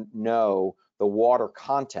truly know the water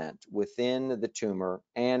content within the tumor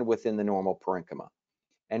and within the normal parenchyma.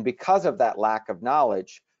 And because of that lack of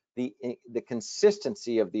knowledge, the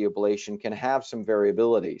consistency of the ablation can have some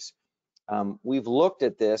variabilities. We've looked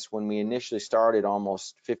at this when we initially started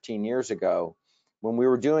almost 15 years ago, when we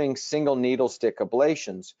were doing single needle stick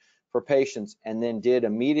ablations for patients and then did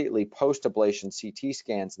immediately post-ablation CT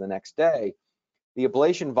scans the next day. The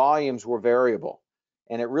ablation volumes were variable,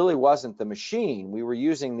 and it really wasn't the machine. We were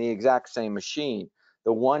using the exact same machine.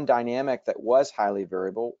 The one dynamic that was highly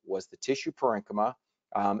variable was the tissue parenchyma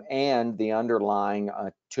and the underlying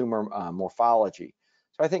tumor morphology.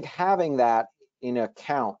 So I think having that in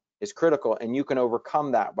account is critical, and you can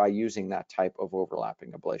overcome that by using that type of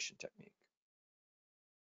overlapping ablation technique.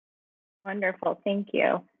 Wonderful, thank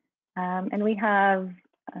you. And we have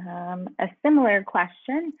a similar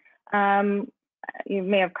question. You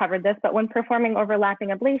may have covered this, but when performing overlapping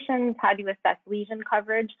ablations, how do you assess lesion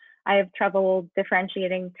coverage? I have trouble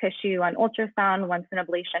differentiating tissue on ultrasound once an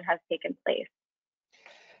ablation has taken place.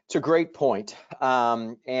 It's a great point.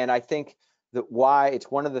 And I think that why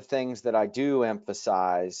it's one of the things that I do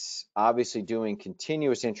emphasize, obviously doing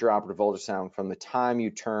continuous intraoperative ultrasound from the time you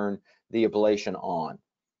turn the ablation on.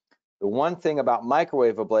 The one thing about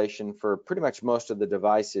microwave ablation for pretty much most of the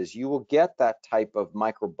devices, you will get that type of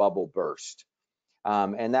microbubble burst.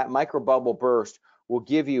 And that microbubble burst will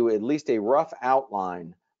give you at least a rough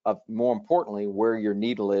outline of, more importantly, where your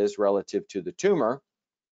needle is relative to the tumor,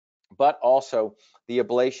 but also the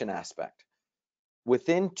ablation aspect.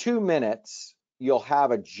 Within 2 minutes, you'll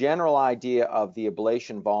have a general idea of the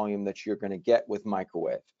ablation volume that you're going to get with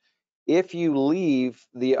microwave. If you leave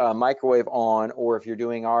the microwave on, or if you're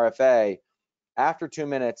doing RFA, after 2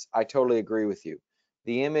 minutes, I totally agree with you.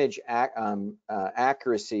 The image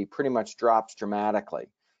accuracy pretty much drops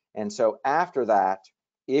dramatically. And so after that,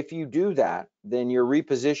 if you do that, then your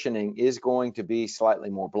repositioning is going to be slightly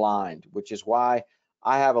more blind, which is why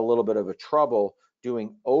I have a little bit of a trouble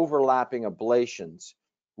doing overlapping ablations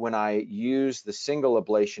when I use the single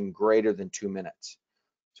ablation greater than 2 minutes.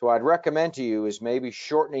 So what I'd recommend to you is maybe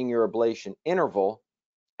shortening your ablation interval,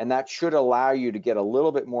 and that should allow you to get a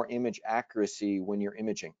little bit more image accuracy when you're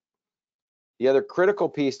imaging. The other critical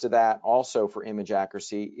piece to that also for image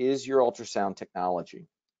accuracy is your ultrasound technology.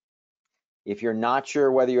 If you're not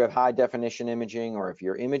sure whether you have high definition imaging, or if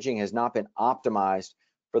your imaging has not been optimized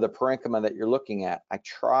for the parenchyma that you're looking at, I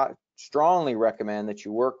strongly recommend that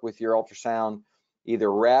you work with your ultrasound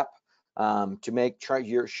either rep to make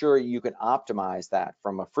sure you can optimize that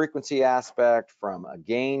from a frequency aspect, from a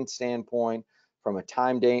gain standpoint, from a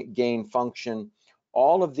time gain function.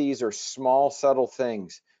 All of these are small, subtle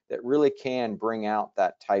things that really can bring out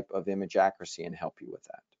that type of image accuracy and help you with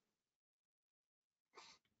that.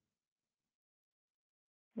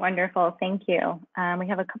 Wonderful, thank you. We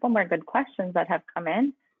have a couple more good questions that have come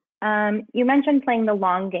in. You mentioned playing the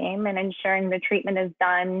long game and ensuring the treatment is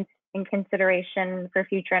done in consideration for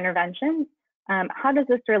future interventions. How does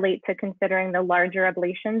this relate to considering the larger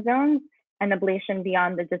ablation zones and ablation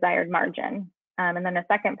beyond the desired margin? And then the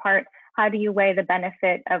second part, how do you weigh the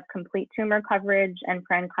benefit of complete tumor coverage and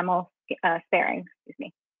parenchymal sparing? Excuse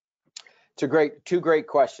me. It's two great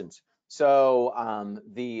questions. So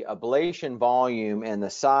the ablation volume and the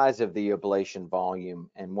size of the ablation volume,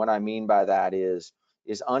 and what I mean by that is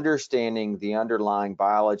understanding the underlying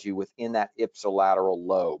biology within that ipsilateral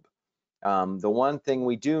lobe. The one thing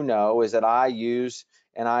we do know is that I use,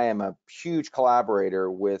 and I am a huge collaborator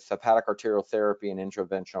with hepatic arterial therapy and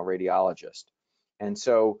interventional radiologist. And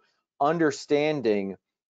so understanding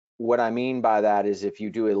what I mean by that is if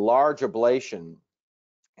you do a large ablation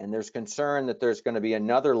and there's concern that there's going to be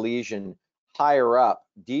another lesion higher up,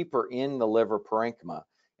 deeper in the liver parenchyma,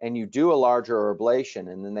 and you do a larger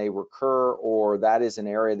ablation and then they recur, or that is an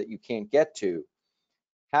area that you can't get to,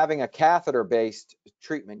 having a catheter-based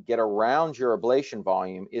treatment get around your ablation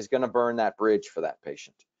volume is going to burn that bridge for that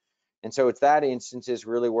patient. And so it's that instance is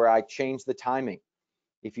really where I change the timing.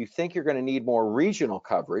 If you think you're going to need more regional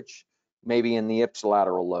coverage, maybe in the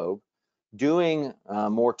ipsilateral lobe, doing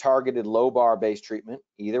more targeted lobar-based treatment,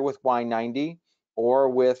 either with Y90 or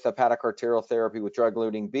with hepatic arterial therapy with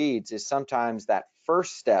drug-eluting beads, is sometimes that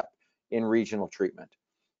first step in regional treatment.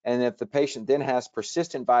 And if the patient then has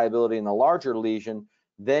persistent viability in the larger lesion,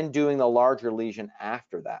 then doing the larger lesion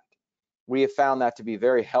after that. We have found that to be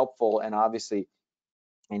very helpful and obviously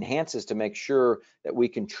enhances to make sure that we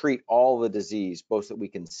can treat all the disease, both that we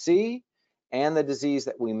can see and the disease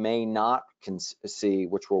that we may not see,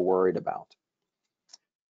 which we're worried about.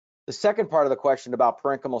 The second part of the question about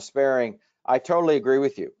parenchymal sparing, I totally agree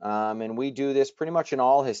with you. And we do this pretty much in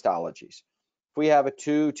all histologies. If we have a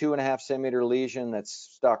 2.5 centimeter lesion that's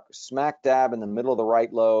stuck smack dab in the middle of the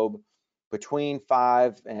right lobe, between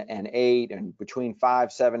 5 and 8, and between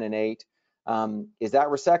 5, 7, and 8, is that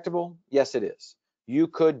resectable? Yes, it is. You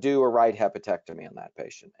could do a right hepatectomy on that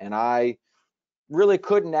patient, and I really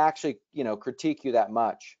couldn't actually, critique you that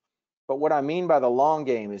much. But what I mean by the long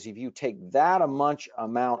game is if you take that much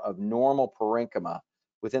amount of normal parenchyma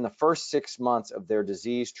within the first 6 months of their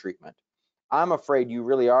disease treatment, I'm afraid you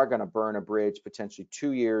really are going to burn a bridge potentially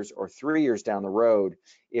 2 years or 3 years down the road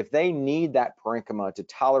if they need that parenchyma to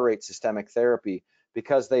tolerate systemic therapy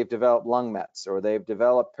because they've developed lung mets or they've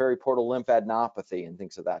developed periportal lymphadenopathy and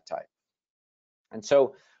things of that type. And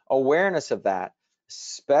so awareness of that,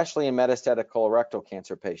 especially in metastatic colorectal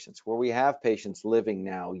cancer patients, where we have patients living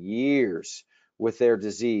now years with their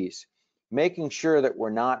disease, making sure that we're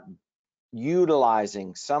not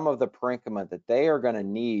utilizing some of the parenchyma that they are going to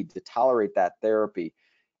need to tolerate that therapy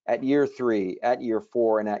at year 3, at year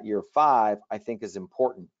 4, and at year 5, I think is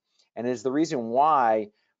important. And is the reason why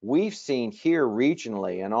we've seen here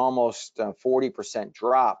regionally an almost 40%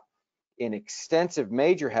 drop in extensive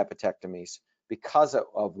major hepatectomies because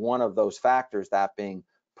of one of those factors, that being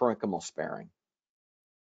parenchymal sparing.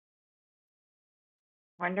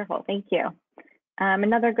 Wonderful, thank you.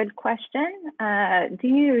 Another good question. Do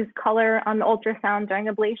you use color on the ultrasound during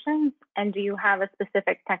ablations? And do you have a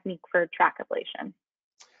specific technique for track ablation?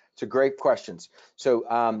 It's a great question.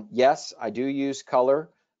 So yes, I do use color.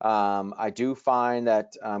 I do find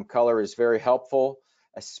that color is very helpful,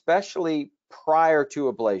 especially prior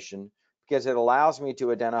to ablation, because it allows me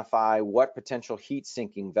to identify what potential heat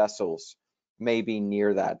sinking vessels may be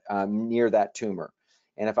near that tumor.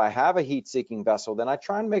 And if I have a heat-seeking vessel, then I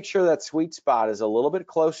try and make sure that sweet spot is a little bit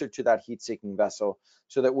closer to that heat-seeking vessel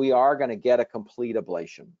so that we are going to get a complete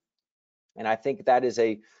ablation. And I think that is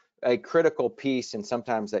a critical piece, and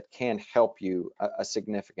sometimes that can help you a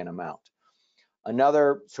significant amount.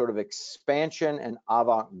 Another sort of expansion and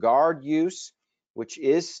avant-garde use, which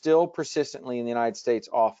is still persistently in the United States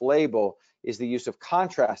off-label, is the use of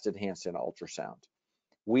contrast-enhanced ultrasound.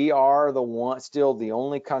 We are still the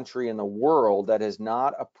only country in the world that has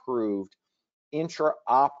not approved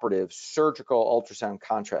intraoperative surgical ultrasound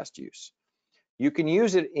contrast use. You can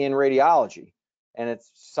use it in radiology, and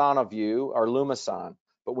it's Sonoview or Lumason,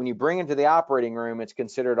 but when you bring it to the operating room, it's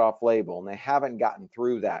considered off-label, and they haven't gotten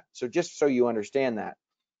through that. So just so you understand that,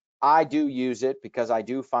 I do use it because I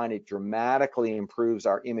do find it dramatically improves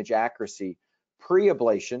our image accuracy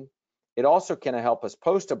pre-ablation. It also can help us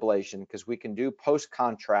post-ablation because we can do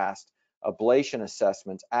post-contrast ablation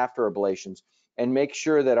assessments after ablations and make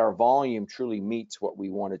sure that our volume truly meets what we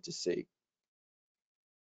wanted to see.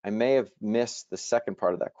 I may have missed the second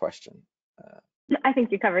part of that question. I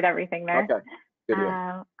think you covered everything there. Okay, good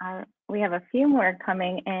deal. We have a few more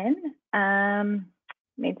coming in. Let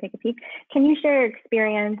me take a peek. Can you share your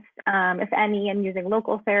experience, if any, in using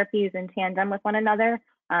local therapies in tandem with one another?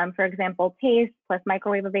 For example, PACE plus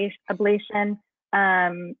microwave ablation.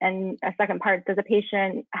 And a second part, does a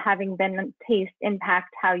patient having been PACE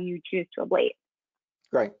impact how you choose to ablate?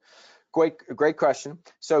 Great question.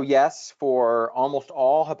 So yes, for almost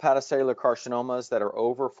all hepatocellular carcinomas that are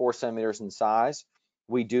over 4 centimeters in size,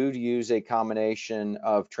 we do use a combination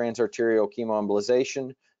of transarterial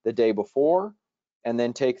chemoembolization the day before and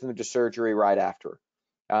then take them to surgery right after.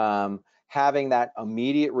 Having that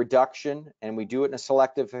immediate reduction, and we do it in a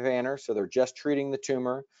selective manner, so they're just treating the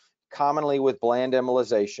tumor, commonly with bland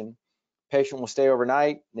embolization. Patient will stay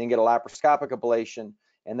overnight, then get a laparoscopic ablation,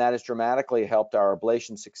 and that has dramatically helped our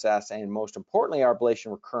ablation success and, most importantly, our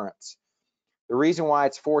ablation recurrence. The reason why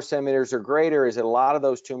it's 4 centimeters or greater is that a lot of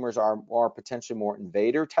those tumors are potentially more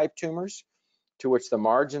invader type tumors, to which the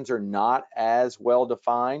margins are not as well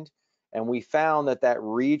defined. And we found that that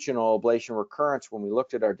regional ablation recurrence, when we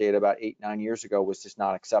looked at our data about 8-9 years ago, was just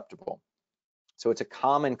not acceptable. So it's a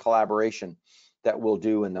common collaboration that we'll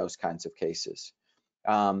do in those kinds of cases.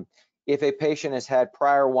 If a patient has had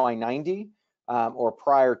prior Y90 or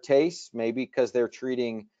prior TACE, maybe because they're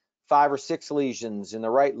treating 5 or 6 lesions in the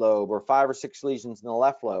right lobe or 5 or 6 lesions in the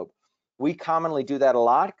left lobe, we commonly do that a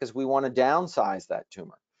lot because we want to downsize that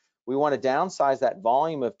tumor. We want to downsize that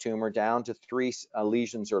volume of tumor down to 3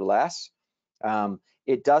 lesions or less.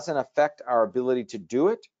 It doesn't affect our ability to do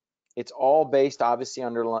it. It's all based, obviously,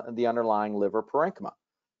 under the underlying liver parenchyma.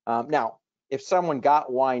 Now, if someone got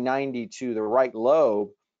Y90 to the right lobe,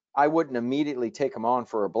 I wouldn't immediately take them on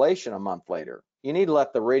for ablation a month later. You need to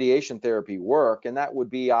let the radiation therapy work, and that would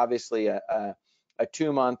be obviously a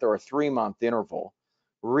 2-month or a 3-month interval.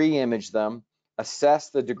 Re-image them, assess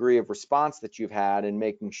the degree of response that you've had, and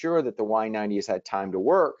making sure that the Y90 has had time to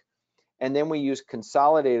work. And then we use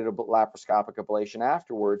consolidated laparoscopic ablation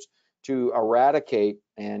afterwards to eradicate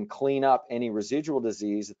and clean up any residual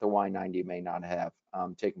disease that the Y90 may not have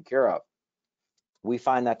taken care of. We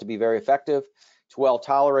find that to be very effective. It's well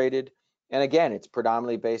tolerated. And again, it's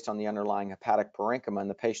predominantly based on the underlying hepatic parenchyma and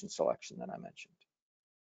the patient selection that I mentioned.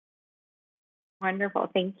 Wonderful,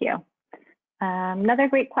 thank you. Another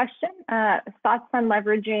great question, thoughts on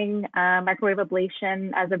leveraging microwave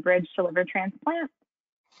ablation as a bridge to liver transplant?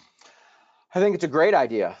 I think it's a great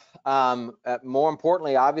idea. More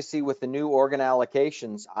importantly, obviously, with the new organ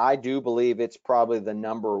allocations, I do believe it's probably the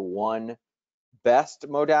 #1 best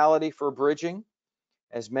modality for bridging.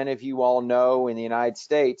 As many of you all know, in the United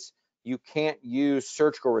States, you can't use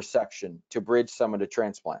surgical resection to bridge someone to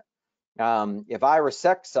transplant. If I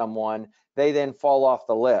resect someone, they then fall off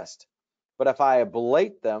the list. But if I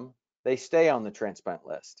ablate them, they stay on the transplant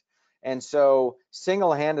list. And so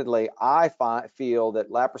single-handedly, I feel that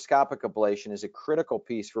laparoscopic ablation is a critical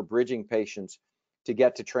piece for bridging patients to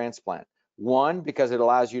get to transplant. One, because it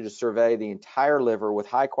allows you to survey the entire liver with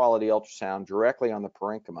high-quality ultrasound directly on the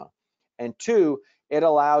parenchyma. And two, it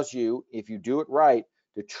allows you, if you do it right,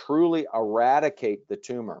 to truly eradicate the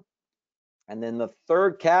tumor. And then the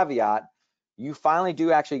third caveat, you finally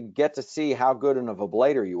do actually get to see how good of a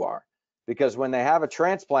ablator you are. Because when they have a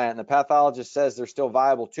transplant and the pathologist says there's still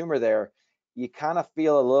viable tumor there, you kind of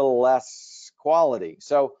feel a little less quality.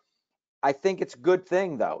 So I think it's a good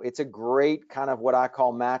thing, though. It's a great kind of what I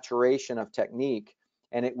call maturation of technique,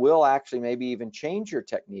 and it will actually maybe even change your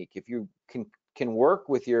technique if you can work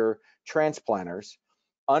with your transplanters,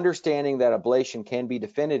 understanding that ablation can be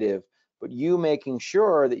definitive, but you making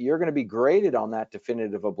sure that you're going to be graded on that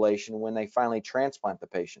definitive ablation when they finally transplant the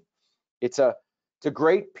patient. It's a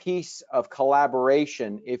great piece of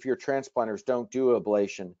collaboration if your transplanters don't do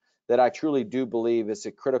ablation that I truly do believe is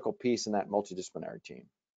a critical piece in that multidisciplinary team.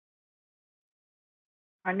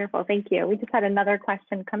 Wonderful, thank you. We just had another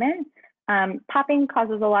question come in. Popping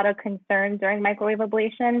causes a lot of concern during microwave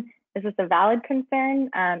ablation. Is this a valid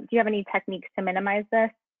concern? Do you have any techniques to minimize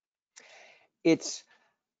this? It's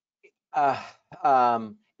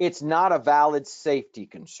not a valid safety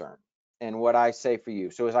concern. And what I say for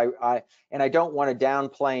you, so as I don't want to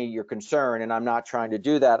downplay your concern, and I'm not trying to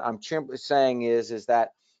do that. I'm simply saying is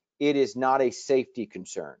that it is not a safety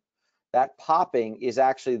concern. That popping is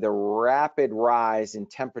actually the rapid rise in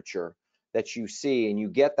temperature that you see, and you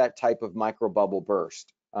get that type of microbubble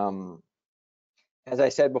burst. As I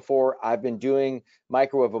said before, I've been doing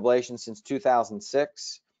microwave ablation since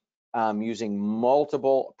 2006, using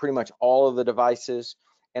pretty much all of the devices,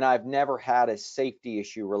 and I've never had a safety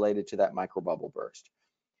issue related to that microbubble burst.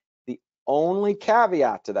 The only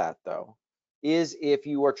caveat to that, though, is if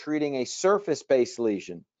you are treating a surface-based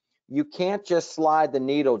lesion, you can't just slide the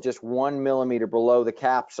needle just 1 millimeter below the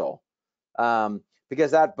capsule,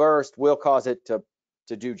 because that burst will cause it to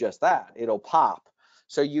do just that. It'll pop.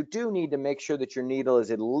 So you do need to make sure that your needle is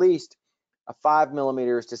at least 5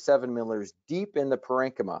 millimeters to 7 millimeters deep in the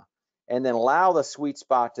parenchyma, and then allow the sweet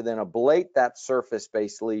spot to then ablate that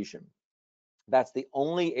surface-based lesion. That's the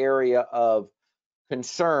only area of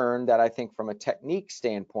concern that I think from a technique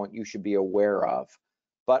standpoint you should be aware of.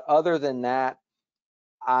 But other than that,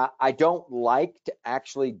 I don't like to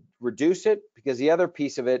actually reduce it, because the other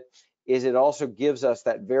piece of it is it also gives us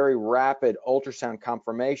that very rapid ultrasound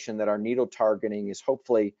confirmation that our needle targeting is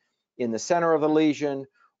hopefully in the center of the lesion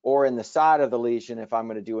or in the side of the lesion if I'm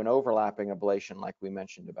going to do an overlapping ablation like we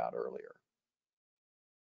mentioned about earlier.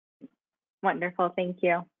 Wonderful, thank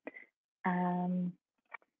you.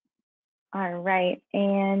 All right,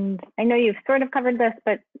 and I know you've sort of covered this,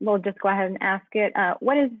 but we'll just go ahead and ask it.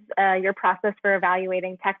 What is your process for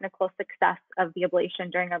evaluating technical success of the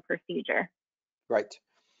ablation during a procedure? Right.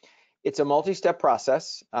 It's a multi-step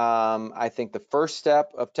process. I think the first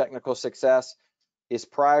step of technical success is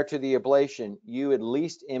prior to the ablation, you at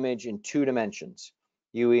least image in 2 dimensions.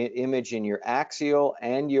 You image in your axial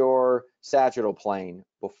and your sagittal plane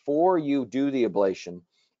before you do the ablation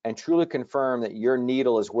and truly confirm that your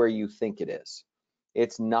needle is where you think it is.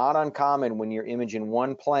 It's not uncommon when you're imaging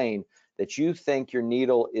one plane that you think your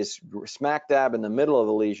needle is smack dab in the middle of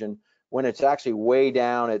the lesion when it's actually way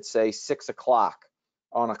down at, say, 6 o'clock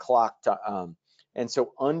on a clock. And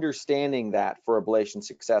so understanding that for ablation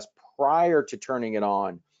success prior to turning it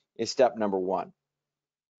on is step number 1.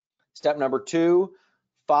 Step number 2,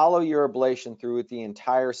 follow your ablation through the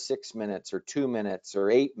entire 6 minutes or 2 minutes or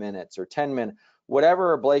 8 minutes or 10 minutes,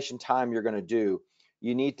 whatever ablation time you're going to do.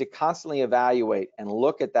 You need to constantly evaluate and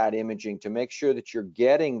look at that imaging to make sure that you're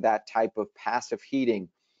getting that type of passive heating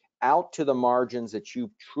out to the margins that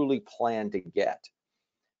you truly plan to get.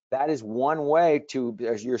 That is one way to,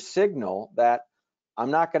 as your signal that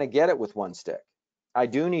I'm not going to get it with one stick. I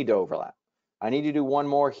do need to overlap. I need to do one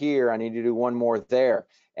more here. I need to do one more there.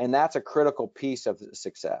 And that's a critical piece of the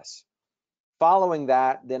success. Following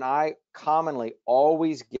that, then I commonly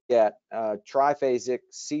always get triphasic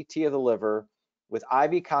CT of the liver with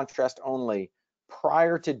IV contrast only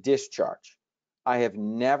prior to discharge. I have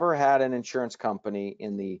never had an insurance company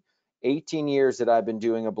in the 18 years that I've been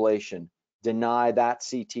doing ablation deny that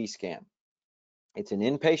CT scan. It's an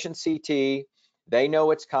inpatient CT. They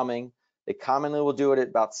know it's coming. They commonly will do it at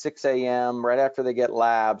about 6 a.m. right after they get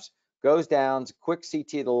labs. Goes down, quick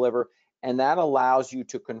CT of the liver, and that allows you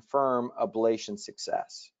to confirm ablation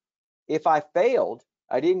success. If I failed,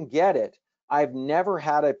 I didn't get it, I've never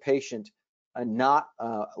had a patient not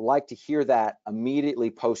like to hear that immediately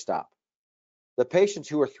post-op. The patients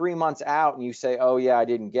who are 3 months out and you say, oh yeah, I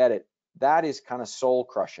didn't get it, that is kind of soul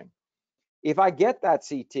crushing. If I get that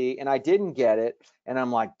CT and I didn't get it, and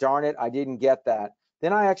I'm like, darn it, I didn't get that,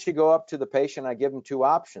 then I actually go up to the patient, I give them two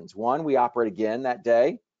options. One, we operate again that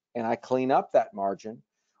day and I clean up that margin.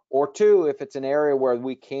 Or two, if it's an area where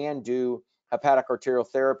we can do hepatic arterial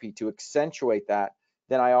therapy to accentuate that,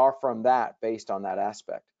 then I offer them that based on that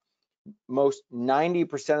aspect. Most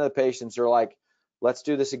 90% of the patients are like, let's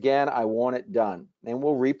do this again, I want it done. And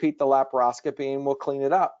we'll repeat the laparoscopy and we'll clean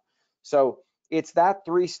it up. So it's that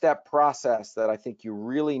three-step process that I think you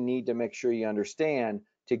really need to make sure you understand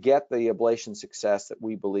to get the ablation success that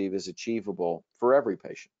we believe is achievable for every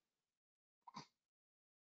patient.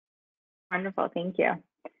 Wonderful, thank you.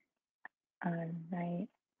 All right.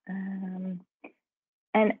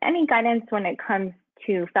 And any guidance when it comes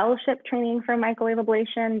to fellowship training for microwave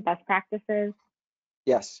ablation, best practices?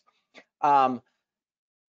 Yes.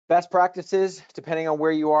 Best practices, depending on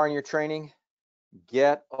where you are in your training,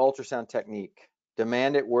 get ultrasound technique.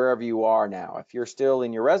 Demand it wherever you are now. If you're still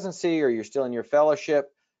in your residency or you're still in your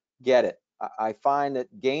fellowship, get it. I find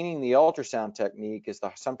that gaining the ultrasound technique is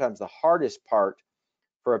sometimes the hardest part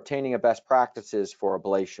for obtaining a best practices for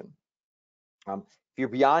ablation. If you're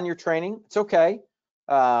beyond your training, it's okay.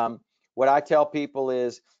 What I tell people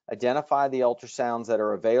is identify the ultrasounds that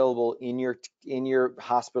are available in your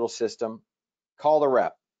hospital system. Call the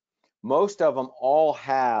rep. Most of them all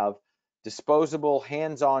have disposable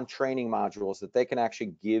hands-on training modules that they can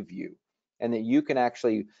actually give you and that you can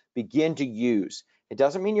actually begin to use. It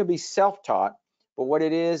doesn't mean you'll be self-taught, but what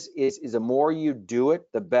it is the more you do it,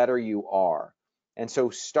 the better you are. And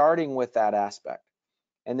so starting with that aspect.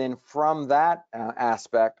 And then from that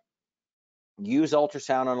aspect, use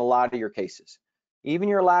ultrasound on a lot of your cases, even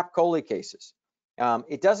your lap chole cases.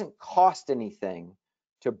 It doesn't cost anything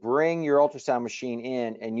to bring your ultrasound machine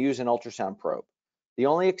in and use an ultrasound probe. The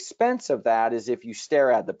only expense of that is if you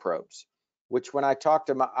stare at the probes, which when I talked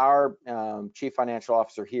to our chief financial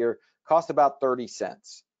officer here, cost about 30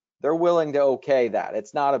 cents. They're willing to okay that.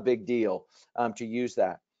 It's not a big deal to use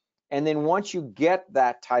that. And then once you get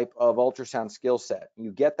that type of ultrasound skill set,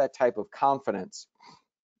 you get that type of confidence,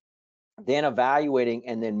 then evaluating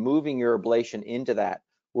and then moving your ablation into that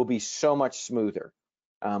will be so much smoother.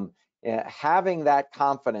 Having that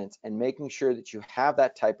confidence and making sure that you have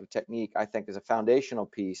that type of technique, I think, is a foundational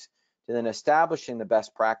piece to then establishing the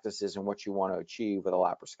best practices and what you want to achieve with a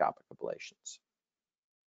laparoscopic ablations.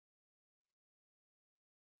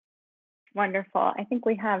 Wonderful. I think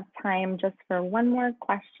we have time just for one more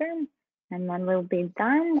question and then we'll be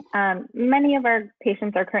done. Many of our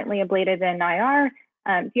patients are currently ablated in IR.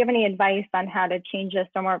 Do you have any advice on how to change this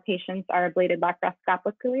so more patients are ablated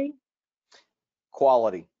laparoscopically?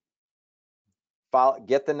 Quality.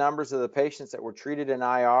 Get the numbers of the patients that were treated in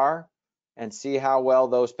IR and see how well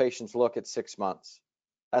those patients look at 6 months.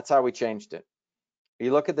 That's how we changed it.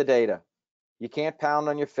 You look at the data. You can't pound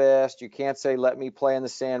on your fist. You can't say, let me play in the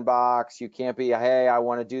sandbox. You can't be, hey, I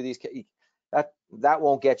want to do these. That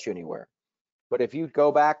won't get you anywhere. But if you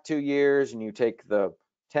go back 2 years and you take the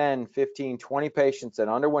 10, 15, 20 patients that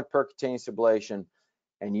underwent percutaneous ablation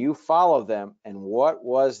and you follow them and what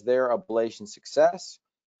was their ablation success,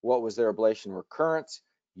 what was their ablation recurrence,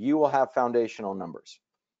 you will have foundational numbers.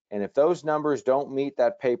 And if those numbers don't meet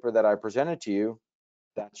that paper that I presented to you,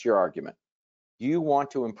 that's your argument. You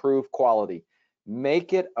want to improve quality.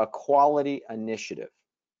 Make it a quality initiative.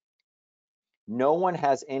 No one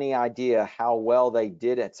has any idea how well they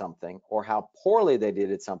did at something or how poorly they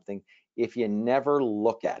did at something if you never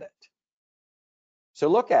look at it. So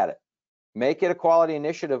look at it. Make it a quality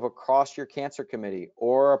initiative across your cancer committee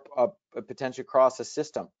or potentially across a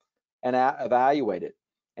system and evaluate it.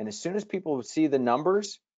 And as soon as people see the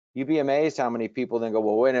numbers, you'd be amazed how many people then go,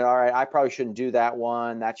 well, wait a minute, all right, I probably shouldn't do that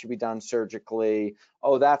one. That should be done surgically.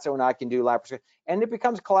 Oh, that's when I can do laparoscopy. And it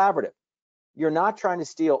becomes collaborative. You're not trying to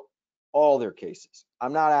steal all their cases.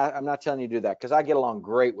 I'm not telling you to do that because I get along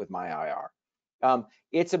great with my IR.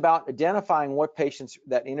 It's about identifying what patients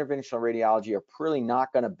that interventional radiology are really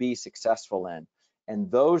not going to be successful in.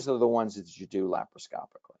 And those are the ones that you do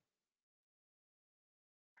laparoscopically.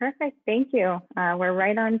 Perfect, thank you. We're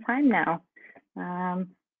right on time now.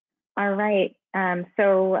 All right,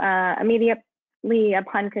 so immediately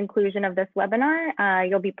upon conclusion of this webinar,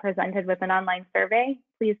 you'll be presented with an online survey.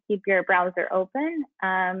 Please keep your browser open.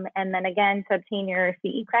 And then again, to obtain your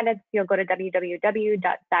CE credits, you'll go to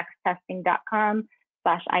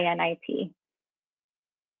www.saxtesting.com/INIT.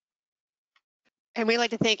 And we'd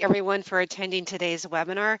like to thank everyone for attending today's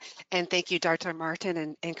webinar. And thank you, Dr.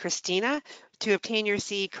 Martin and Christina. To obtain your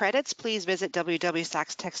CE credits, please visit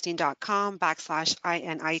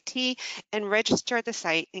www.saxtexting.com/INIT and register at the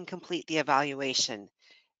site and complete the evaluation.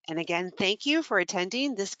 And again, thank you for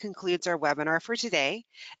attending. This concludes our webinar for today.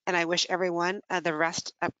 And I wish everyone a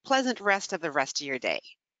pleasant rest of the rest of your day.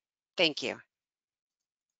 Thank you.